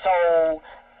so,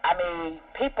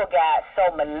 people got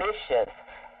so malicious.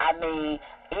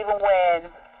 Even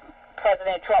when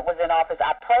President Trump was in office,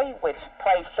 I prayed for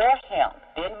him.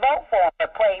 Didn't vote for him,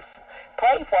 but prayed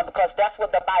for him because that's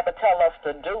what the Bible tells us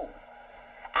to do.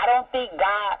 I don't think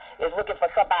God is looking for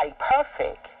somebody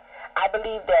perfect. I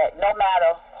believe that no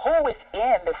matter who is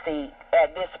in the seat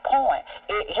at this point,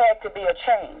 it had to be a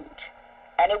change.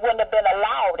 And it wouldn't have been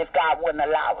allowed if God wouldn't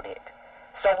allowed it.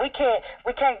 So we can't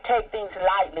take things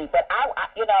lightly. But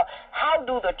how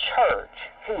do the church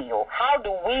heal? How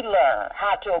do we learn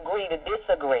how to agree to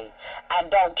disagree and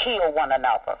don't kill one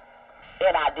another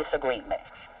in our disagreement?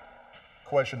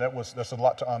 Question that's a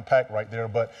lot to unpack right there,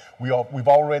 but we've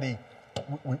already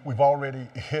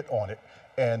hit on it.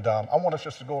 And I want us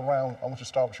just to go around. I want you to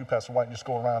start with you, Pastor White, and just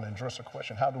go around and address a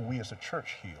question. How do we as a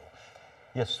church heal?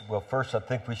 Yes, well, first I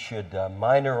think we should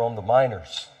minor on the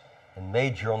minors and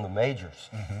major on the majors,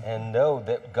 and know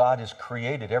that God has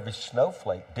created every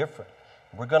snowflake different.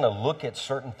 We're going to look at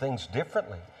certain things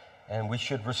differently, and we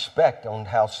should respect on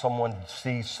how someone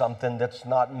sees something that's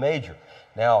not major.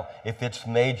 Now, if it's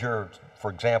major,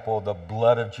 for example, the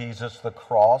blood of Jesus, the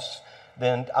cross,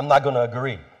 then I'm not going to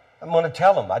agree. I'm going to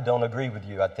tell them I don't agree with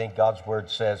you. I think God's word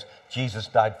says Jesus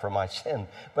died for my sin.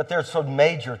 But there's some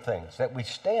major things that we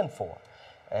stand for,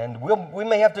 and we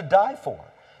may have to die for.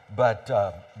 But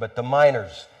the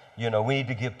minors, we need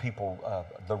to give people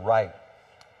the right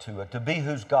to be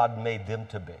who's God made them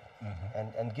to be,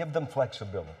 and give them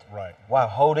flexibility. Right. While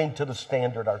holding to the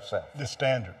standard ourselves. The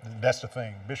standard, that's the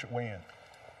thing. Bishop Wynn.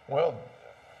 Well,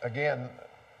 again,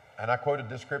 and I quoted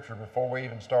this scripture before we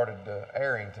even started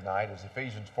airing tonight, is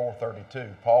Ephesians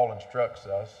 4:32. Paul instructs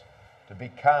us to be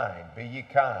kind, be ye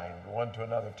kind one to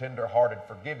another, tender-hearted,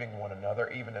 forgiving one another,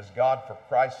 even as God for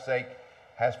Christ's sake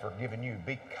has forgiven you.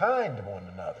 Be kind to one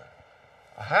another.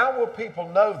 How will people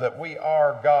know that we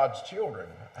are God's children?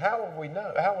 How will we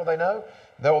know? How will they know?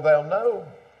 They'll know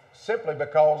simply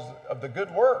because of the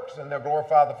good works, and they'll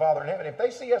glorify the Father in heaven. If they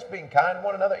see us being kind to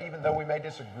one another, even though we may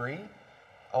disagree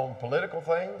on political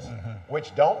things,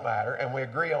 which don't matter, and we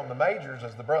agree on the majors,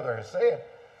 as the brother has said,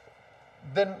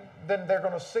 then they're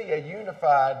going to see a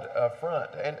unified front.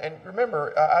 And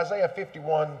remember, Isaiah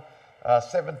 51,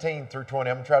 17 through 20,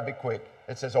 I'm going to try to be quick.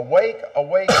 It says, Awake,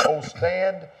 awake, O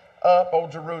stand up, O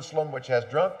Jerusalem, which has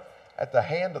drunk at the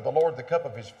hand of the Lord the cup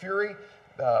of his fury.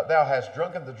 Thou hast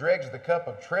drunken the dregs of the cup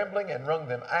of trembling and wrung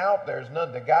them out. There is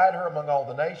none to guide her among all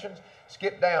the nations.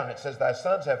 Skip down. It says, Thy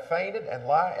sons have fainted and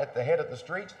lie at the head of the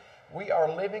streets. We are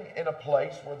living in a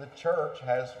place where the church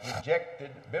has rejected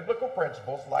biblical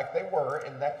principles like they were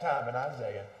in that time in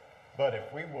Isaiah. But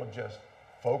if we will just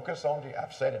focus on Jesus,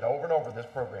 I've said it over and over in this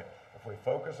program, if we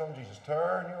focus on Jesus,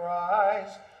 turn your eyes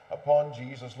upon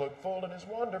Jesus, look full in his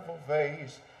wonderful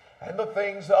face, and the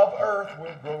things of earth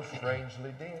will grow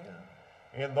strangely dim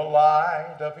in the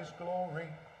light of his glory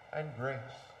and grace.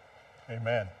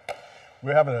 Amen.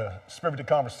 We're having a spirited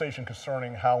conversation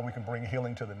concerning how we can bring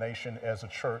healing to the nation as a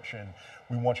church, and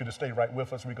we want you to stay right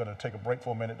with us. We're going to take a break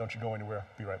for a minute. Don't you go anywhere.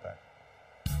 Be right back.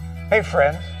 Hey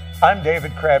friends, I'm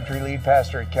David Crabtree, lead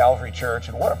pastor at Calvary Church,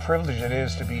 and what a privilege it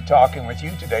is to be talking with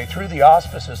you today through the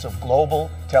auspices of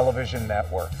Global Television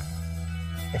Network.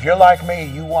 If you're like me,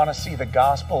 you want to see the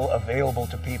gospel available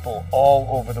to people all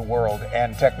over the world,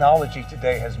 and technology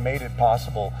today has made it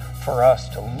possible for us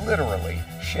to literally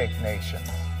shake nations.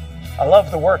 I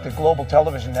love the work that Global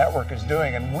Television Network is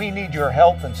doing, and we need your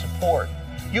help and support.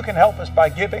 You can help us by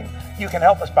giving. You can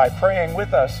help us by praying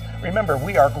with us. Remember,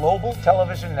 we are Global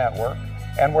Television Network,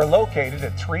 and we're located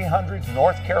at 300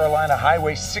 North Carolina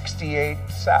Highway 68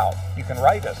 South. You can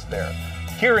write us there.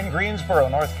 Here in Greensboro,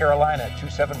 North Carolina at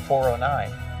 27409.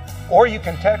 Or you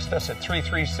can text us at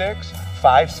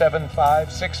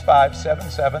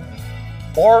 336-575-6577.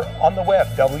 Or on the web,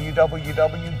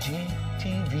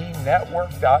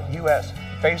 www.gtvnetwork.us.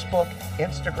 Facebook,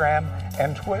 Instagram,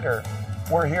 and Twitter.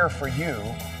 We're here for you.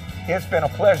 It's been a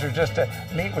pleasure just to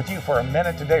meet with you for a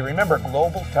minute today. Remember,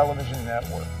 Global Television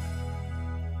Network.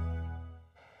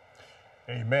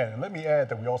 Amen. And let me add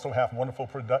that we also have wonderful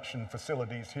production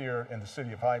facilities here in the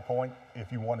city of High Point.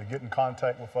 If you want to get in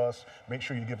contact with us, make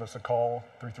sure you give us a call,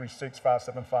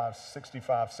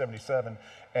 336-575-6577,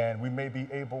 and we may be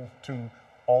able to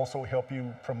also help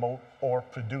you promote or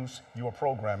produce your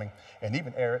programming and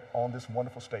even air it on this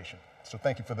wonderful station. So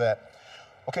thank you for that.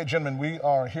 Okay, gentlemen, we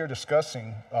are here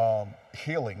discussing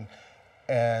healing,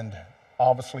 and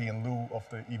obviously in lieu of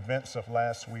the events of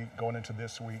last week going into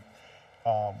this week,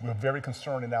 we're very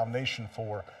concerned in our nation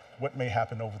for what may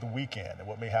happen over the weekend and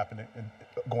what may happen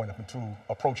going up into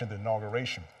approaching the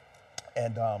inauguration.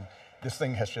 And this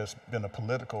thing has just been a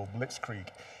political blitzkrieg.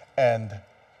 And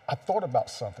I thought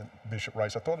about something, Bishop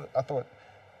Rice. I thought,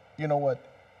 you know what?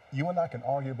 You and I can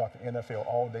argue about the NFL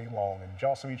all day long and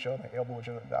jostle each other and elbow each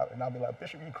other, and I'll be like,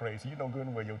 Bishop, you crazy. You know good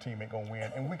and well your team ain't gonna win.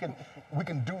 And we can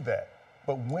do that.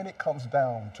 But when it comes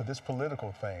down to this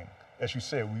political thing, as you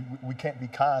said, we can't be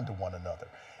kind to one another.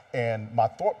 And my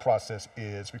thought process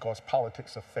is because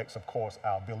politics affects, of course,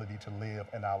 our ability to live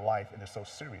in our life, and it's so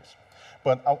serious.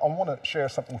 But I want to share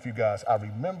something with you guys. I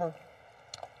remember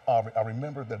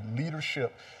the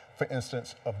leadership, for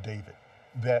instance, of David,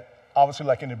 that obviously,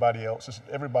 like anybody else,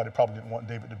 everybody probably didn't want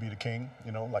David to be the king,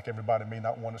 like everybody may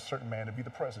not want a certain man to be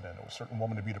the president or a certain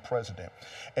woman to be the president.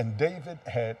 And David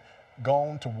had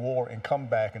gone to war and come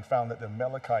back and found that the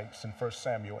Amalekites in 1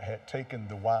 Samuel had taken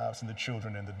the wives and the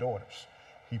children and the daughters.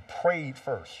 He prayed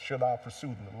first, should I pursue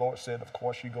them? The Lord said, of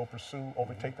course you go pursue,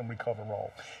 overtake them, recover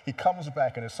all. He comes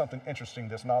back, and there's something interesting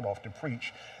that's not often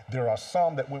preached. There are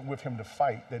some that went with him to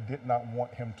fight that did not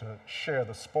want him to share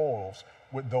the spoils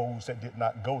with those that did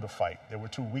not go to fight. They were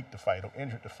too weak to fight or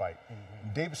injured to fight.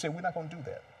 David said, we're not going to do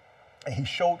that. And he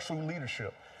showed true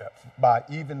leadership by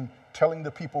even telling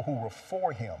the people who were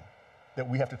for him that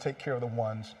we have to take care of the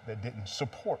ones that didn't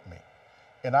support me.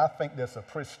 And I think that's a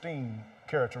pristine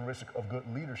characteristic of good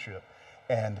leadership.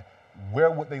 And where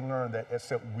would they learn that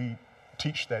except we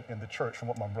teach that in the church, from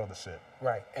what my brother said?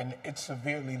 Right, and it's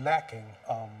severely lacking.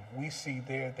 We see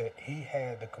there that he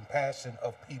had the compassion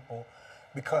of people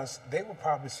because they were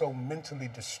probably so mentally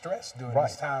distressed during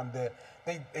this time that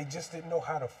they just didn't know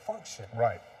how to function.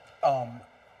 Right. I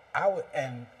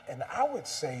would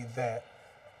say that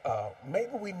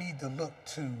maybe we need to look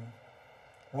to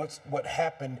what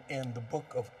happened in the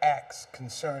book of Acts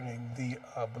concerning the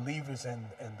believers and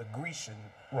the Grecian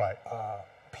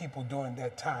people during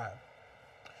that time.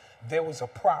 There was a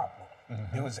problem.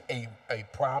 There was a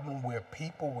problem where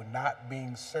people were not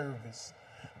being serviced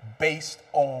based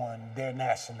on their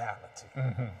nationality.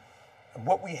 And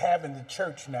what we have in the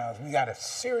church now is we got a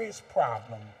serious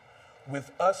problem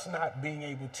with us not being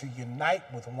able to unite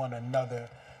with one another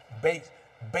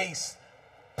based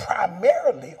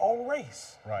primarily on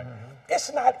race. Right.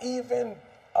 It's not even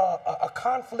a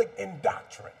conflict in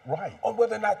doctrine. Right. On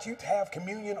whether or not you have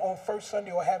communion on first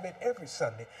Sunday or have it every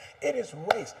Sunday. It is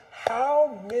race.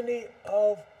 How many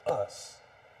of us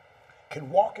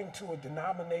can walk into a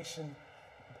denomination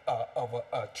of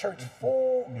a church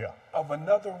full of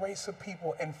another race of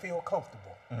people and feel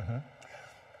comfortable?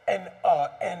 And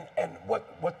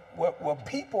what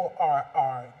people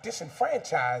are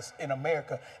disenfranchised in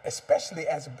America, especially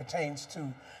as it pertains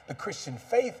to the Christian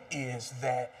faith, is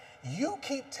that you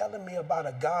keep telling me about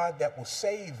a God that will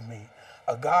save me,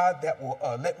 a God that will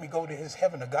let me go to his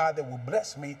heaven, a God that will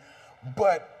bless me,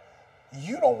 but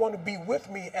you don't want to be with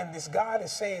me, and this God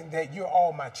is saying that you're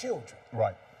all my children.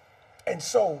 Right. And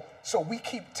so we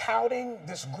keep touting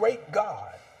this great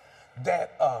God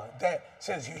that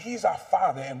says he's our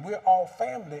father and we're all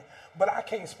family, but I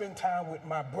can't spend time with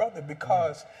my brother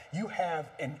because you have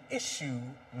an issue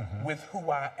with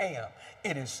who I am.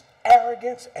 It is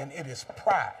arrogance and it is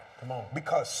pride. Come on.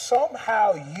 Because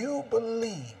somehow you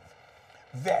believe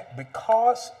that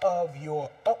because of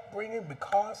your upbringing,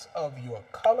 because of your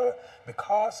color,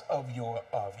 because of your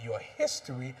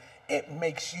history, it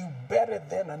makes you better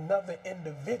than another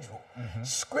individual.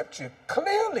 Scripture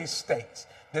clearly states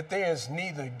that there is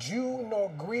neither Jew nor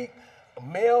Greek,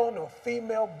 male nor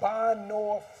female, bond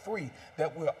nor free,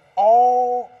 that we're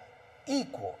all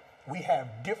equal. We have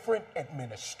different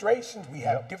administrations, we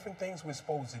have different things we're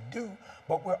supposed to do,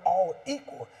 but we're all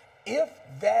equal. If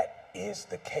that is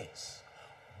the case,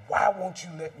 why won't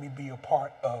you let me be a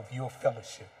part of your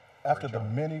fellowship? After the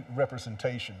many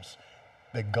representations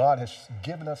that God has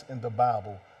given us in the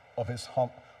Bible of his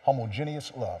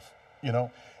homogeneous love, you know,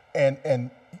 and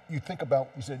you think about,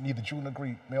 you said neither Jew nor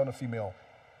Greek, male nor female,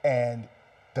 and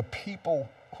the people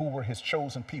who were his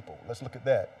chosen people, let's look at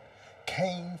that,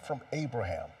 came from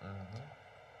Abraham,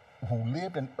 who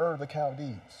lived in Ur of the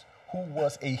Chaldees, who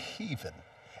was a heathen,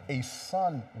 a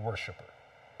sun worshiper,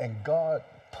 and God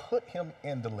put him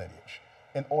in the lineage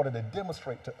in order to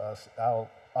demonstrate to us our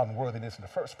unworthiness in the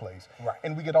first place. Right.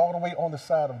 And we get all the way on the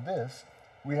side of this,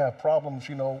 we have problems,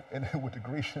 you know, with the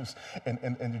Grecians and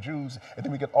the Jews, and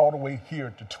then we get all the way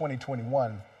here to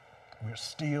 2021, we're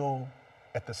still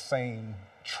at the same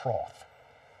trough.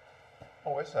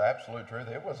 Oh, it's the absolute truth.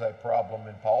 It was a problem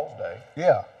in Paul's day.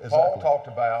 Yeah, exactly. Paul talked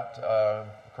about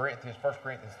 1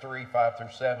 Corinthians 3, 5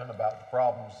 through 7, about the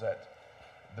problems that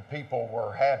the people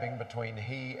were having between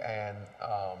he and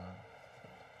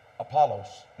Apollos.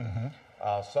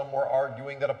 Some were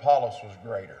arguing that Apollos was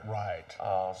greater. Right.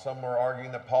 Some were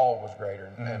arguing that Paul was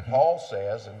greater. And Paul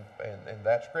says in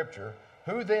that scripture,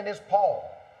 who then is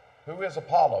Paul? Who is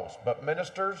Apollos? But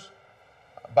ministers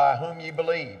by whom ye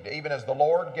believed, even as the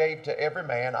Lord gave to every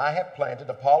man. I have planted,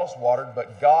 Apollos watered,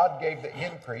 but God gave the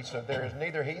increase. So there is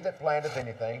neither he that planteth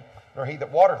anything, nor he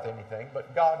that watereth anything,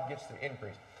 but God gets the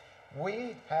increase.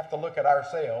 We have to look at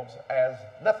ourselves as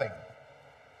nothing.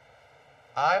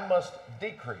 I must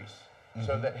decrease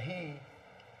so that he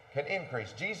can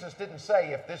increase. Jesus didn't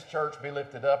say if this church be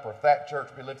lifted up or if that church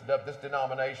be lifted up, this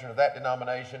denomination or that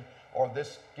denomination or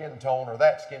this skin tone or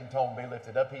that skin tone be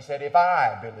lifted up. He said, if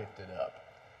I be lifted up,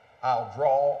 I'll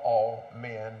draw all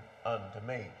men unto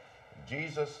me.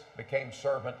 Jesus became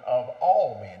servant of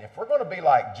all men. If we're going to be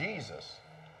like Jesus,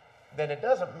 then it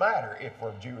doesn't matter if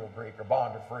we're Jew or Greek or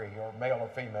bond or free or male or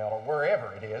female or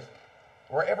wherever it is,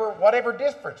 whatever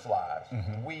difference lies,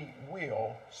 we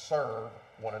will serve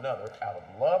one another out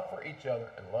of love for each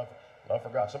other and love for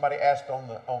God. Somebody asked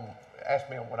asked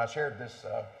me when I shared this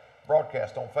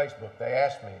broadcast on Facebook. They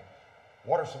asked me,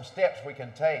 "What are some steps we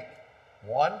can take?"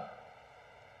 One,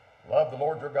 love the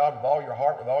Lord your God with all your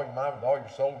heart, with all your mind, with all your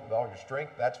soul, with all your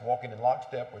strength. That's walking in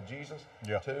lockstep with Jesus.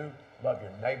 Yeah. Two, love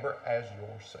your neighbor as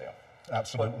yourself.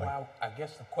 Absolutely. But I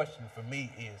guess the question for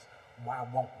me is, why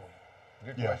won't we?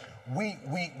 Good question.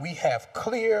 We have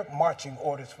clear marching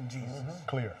orders from Jesus.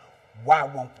 Clear. Why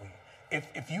won't we?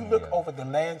 If you look over the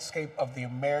landscape of the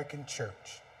American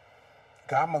church,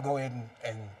 I'm going to go ahead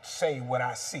and say what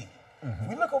I see. If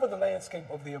we look over the landscape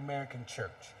of the American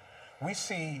church, we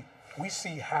see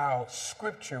how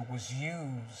Scripture was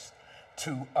used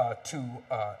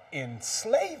in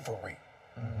slavery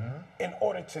in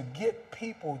order to get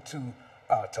people to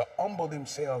humble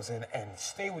themselves and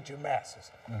stay with your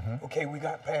masters. Okay, we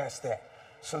got past that.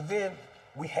 So then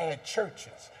we had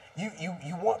churches.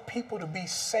 You want people to be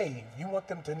saved. You want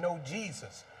them to know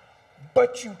Jesus.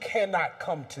 But you cannot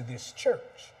come to this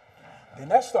church. Then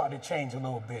that started to change a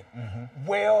little bit.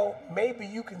 Well, maybe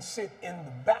you can sit in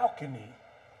the balcony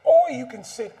or you can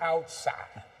sit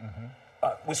outside.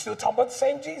 We're still talking about the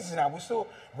same Jesus now. We're still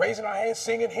raising our hands,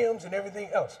 singing hymns and everything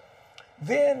else.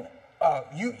 Then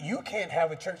you can't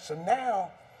have a church. So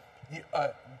now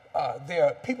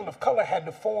people of color had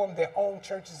to form their own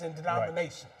churches and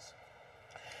denominations. Right.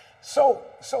 So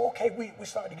okay, we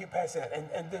started to get past that.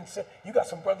 And then you got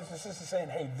some brothers and sisters saying,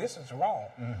 hey, this is wrong.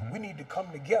 We need to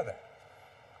come together.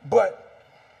 But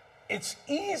it's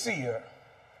easier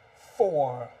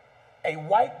for a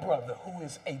white brother who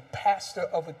is a pastor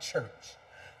of a church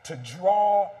to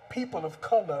draw people of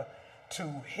color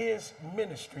to his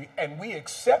ministry, and we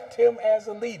accept him as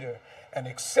a leader and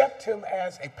accept him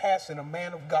as a pastor and a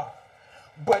man of God.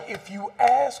 But if you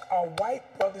ask our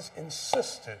white brothers and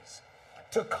sisters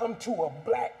to come to a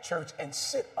black church and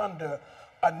sit under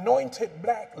anointed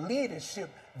black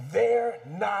leadership, they're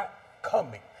not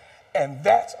coming. And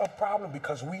that's a problem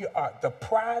because the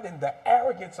pride and the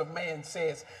arrogance of man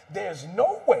says there's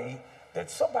no way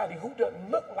that somebody who doesn't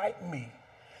look like me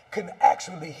can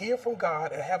actually hear from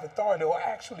God and have authority or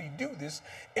actually do this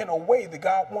in a way that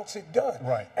God wants it done.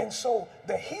 Right. And so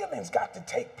the healing's got to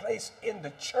take place in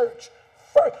the church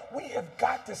first. We have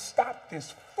got to stop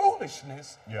this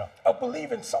foolishness of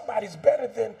believing somebody's better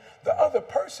than the other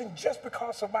person just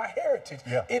because of our heritage.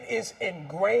 Yeah. It is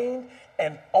ingrained,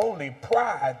 and only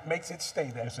pride makes it stay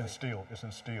that way. It's instilled. It's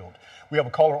instilled. We have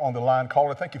a caller on the line.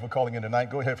 Caller, thank you for calling in tonight.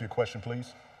 Go ahead for your question,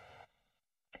 please.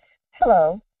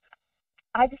 Hello.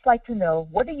 I'd just like to know,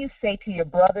 what do you say to your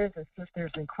brothers and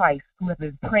sisters in Christ who have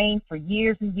been praying for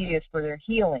years and years for their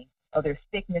healing of their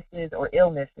sicknesses or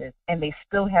illnesses, and they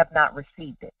still have not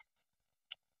received it?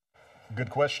 Good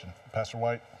question, Pastor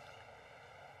White.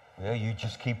 Well, you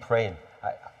just keep praying.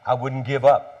 I wouldn't give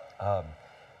up.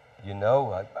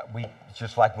 We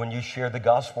just like when you share the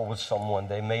gospel with someone,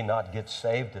 they may not get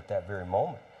saved at that very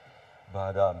moment,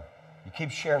 but you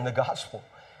keep sharing the gospel.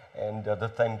 And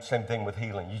same thing with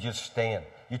healing. You just stand.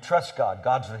 You trust God.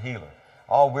 God's the healer.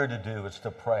 All we're to do is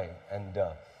to pray and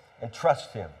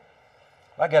trust Him.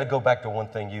 I got to go back to one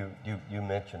thing you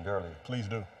mentioned earlier. Please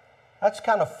do. That's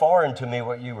kind of foreign to me,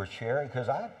 what you were sharing, because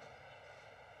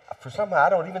for somehow I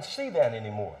don't even see that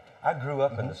anymore. I grew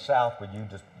up in the South where you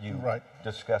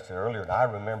discussed it earlier, and I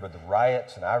remember the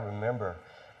riots, and I remember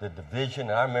the division,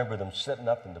 and I remember them sitting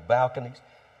up in the balconies.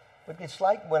 But it's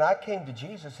like when I came to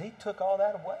Jesus, He took all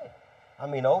that away. I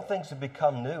mean, old things have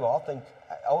become new.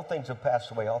 Old things have passed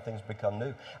away. All things become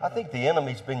new. I think the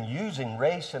enemy's been using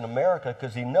race in America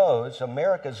because he knows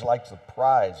America's like the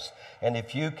prize. And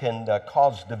if you can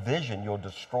cause division, you'll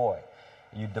destroy.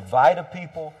 You divide a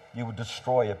people, you will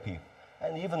destroy a people.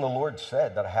 And even the Lord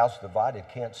said that a house divided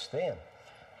can't stand.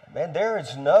 Man, there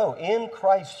is in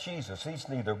Christ Jesus, He's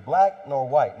neither black nor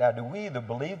white. Now, do we either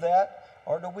believe that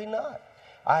or do we not?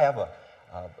 I have a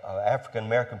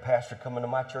African-American pastor coming to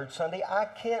my church Sunday. I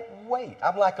can't wait.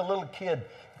 I'm like a little kid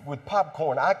with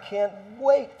popcorn. I can't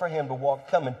wait for him to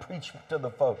come and preach to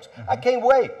the folks. I can't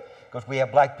wait because we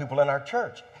have black people in our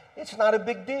church. It's not a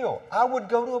big deal. I would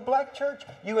go to a black church.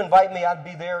 You invite me, I'd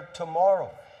be there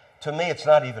tomorrow. To me, it's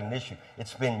not even an issue.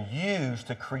 It's been used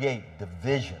to create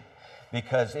division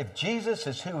because if Jesus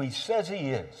is who He says He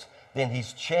is, then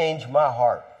He's changed my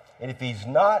heart. And if He's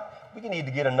not, we need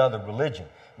to get another religion.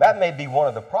 That may be one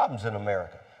of the problems in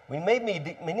America. We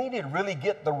need to really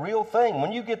get the real thing.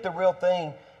 When you get the real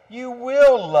thing, you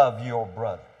will love your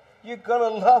brother. You're going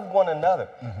to love one another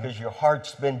because your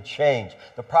heart's been changed.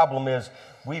 The problem is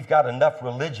we've got enough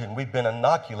religion. We've been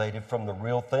inoculated from the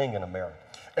real thing in America.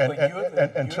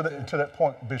 And to that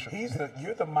point, Bishop,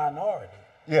 you're the minority.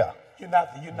 Yeah, you're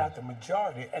not the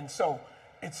majority, and so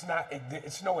it's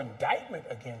no indictment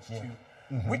against you.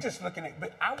 We're just looking at,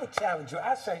 but I would challenge you.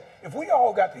 I say, if we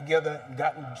all got together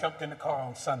and jumped in the car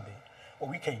on Sunday,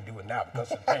 well, we can't do it now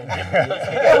because of the pandemic.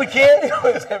 Yeah, we can.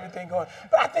 There's everything going.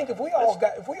 But I think if we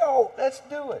all let's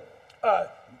do it.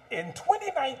 In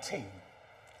 2019,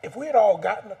 if we had all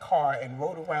got in a car and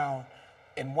rode around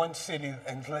in one city,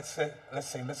 and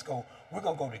we're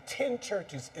gonna go to 10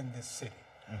 churches in this city,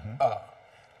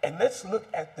 and let's look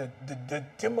at the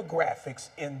demographics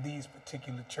in these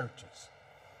particular churches.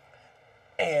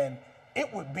 And it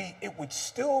would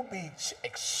still be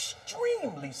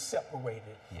extremely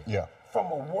separated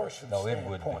from a worship standpoint. It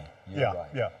would be. You're right.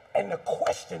 Yeah. And the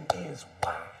question is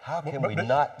why? How can we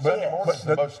not? It's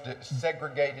the most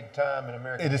segregated time in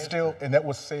American history. It is still, and that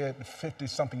was said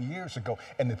 50-something years ago.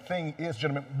 And the thing is,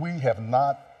 gentlemen, we have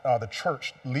not, the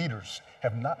church leaders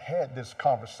have not had this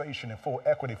conversation in full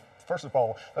equity. First of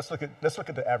all, let's look at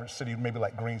the average city, maybe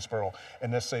like Greensboro,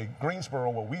 and let's say Greensboro,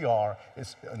 where we are,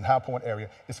 is in High Point area,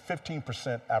 is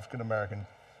 15% African American,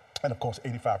 and of course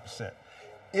 85%.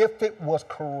 If it was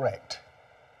correct,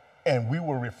 and we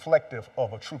were reflective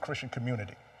of a true Christian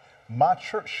community, my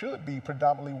church should be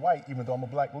predominantly white, even though I'm a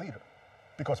black leader,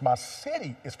 because my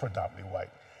city is predominantly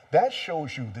white. That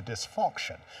shows you the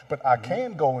dysfunction. But I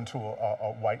can go into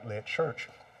a white-led church,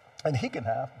 and he can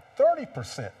have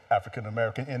 30% African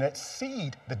American and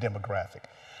exceed the demographic.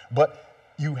 But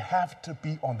you have to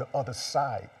be on the other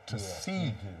side to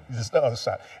see the other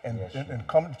side. And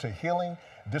coming to healing,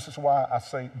 this is why I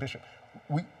say, Bishop,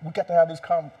 we got to have these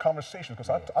conversations, because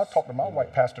I talk to my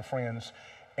white pastor friends,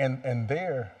 and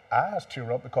their eyes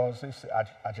tear up because they say,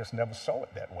 I just never saw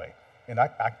it that way. And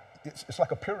it's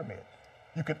like a pyramid.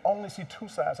 You can only see two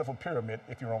sides of a pyramid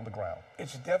if you're on the ground.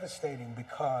 It's devastating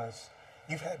because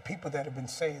you've had people that have been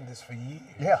saying this for years.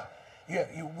 Yeah.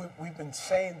 We've been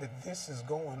saying that this is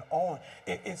going on.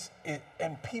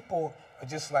 And people are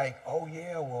just like, oh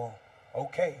yeah, well,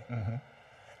 Okay.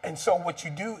 And so what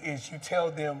you do is you tell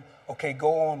them, okay,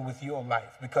 go on with your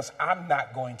life because I'm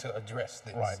not going to address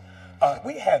this. Right.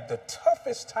 We had the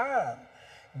toughest time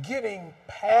getting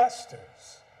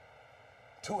pastors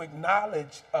to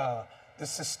acknowledge the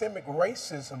systemic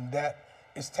racism that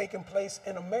is taking place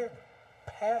in America.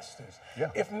 Pastors.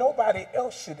 Yeah. If nobody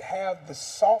else should have the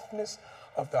softness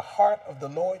of the heart of the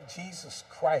Lord Jesus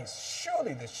Christ,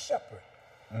 surely the shepherd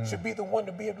should be the one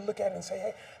to be able to look at it and say,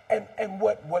 hey, and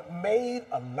what made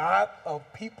a lot of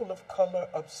people of color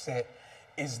upset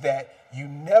is that you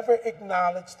never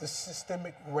acknowledged the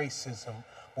systemic racism,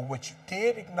 but what you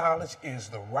did acknowledge is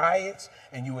the riots,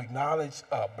 and you acknowledge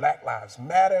Black Lives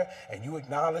Matter, and you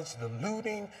acknowledge the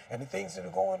looting and the things that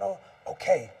are going on.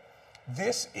 Okay,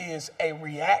 this is a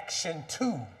reaction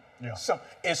to something.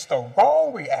 It's the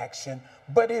wrong reaction,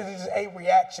 but it is a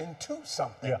reaction to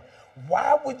something. Yeah.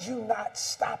 Why would you not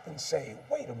stop and say,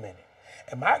 wait a minute,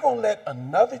 am I going to let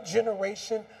another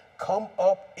generation come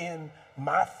up in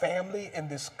my family in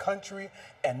this country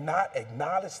and not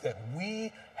acknowledge that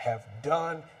we have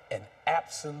done an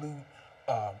absolute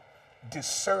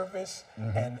disservice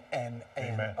and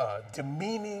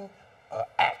demeaning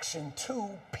action to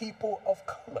people of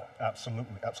color?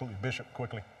 Absolutely. Absolutely. Bishop,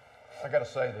 quickly. I got to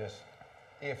say this.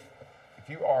 If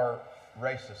you are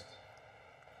racist,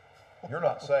 you're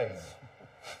not saved.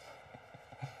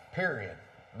 Period.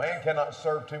 Man cannot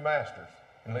serve two masters.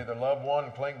 He'll either love one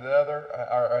and cling to the other,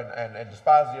 and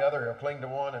despise the other. He'll cling to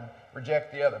one and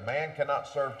reject the other. Man cannot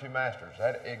serve two masters.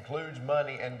 That includes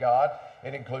money and God.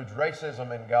 It includes racism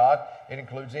and God. It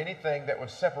includes anything that would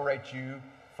separate you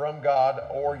from God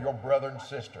or your brother and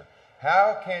sister.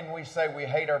 How can we say we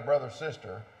hate our brother or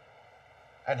sister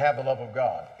and have the love of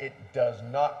God? It does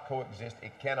not coexist.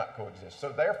 It cannot coexist.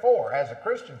 So therefore, as a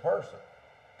Christian person,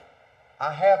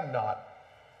 I have not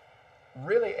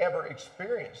really ever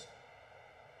experienced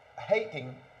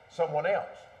hating someone else.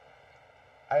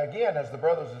 Again, as the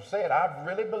brothers have said, I've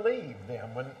really believed them,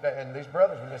 and these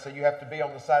brothers, when they say you have to be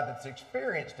on the side that's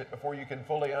experienced it before you can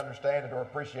fully understand it or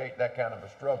appreciate that kind of a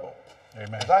struggle.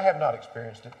 Amen. Because I have not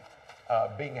experienced it,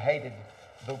 being hated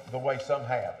the way some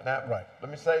have. Now,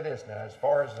 let me say this now, as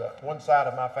far as one side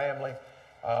of my family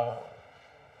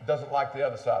doesn't like the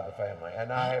other side of the family,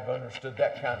 and I have understood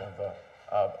that kind of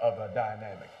a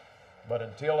dynamic. But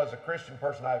until as a Christian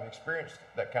person I've experienced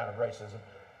that kind of racism,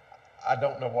 I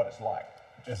don't know what it's like,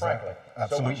 frankly.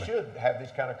 Absolutely. So we should have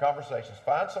these kind of conversations.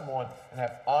 Find someone and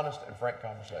have honest and frank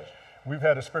conversations. We've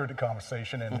had a spirited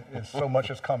conversation, and so much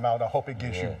has come out. I hope it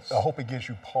gives you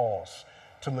pause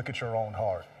to look at your own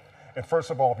heart. And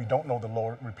first of all, if you don't know the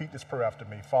Lord, repeat this prayer after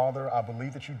me. Father, I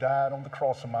believe that you died on the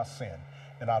cross for my sin,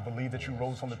 and I believe that you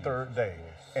rose on the third day.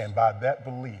 And by that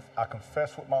belief, I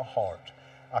confess with my heart,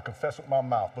 I confess with my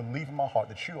mouth, believe in my heart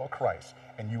that you are Christ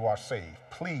and you are saved.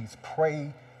 Please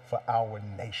pray for our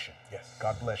nation. Yes.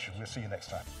 God bless you. We'll see you next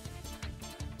time.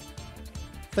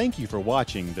 Thank you for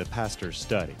watching The Pastor's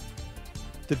Study.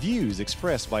 The views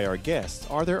expressed by our guests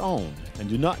are their own and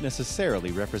do not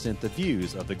necessarily represent the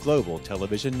views of the Global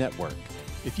Television Network.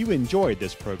 If you enjoyed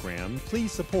this program,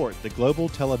 please support the Global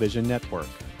Television Network.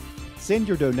 Send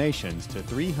your donations to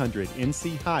 300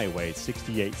 NC Highway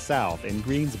 68 South in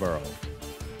Greensboro,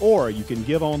 or you can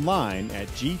give online at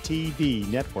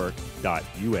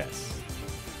gtvnetwork.us.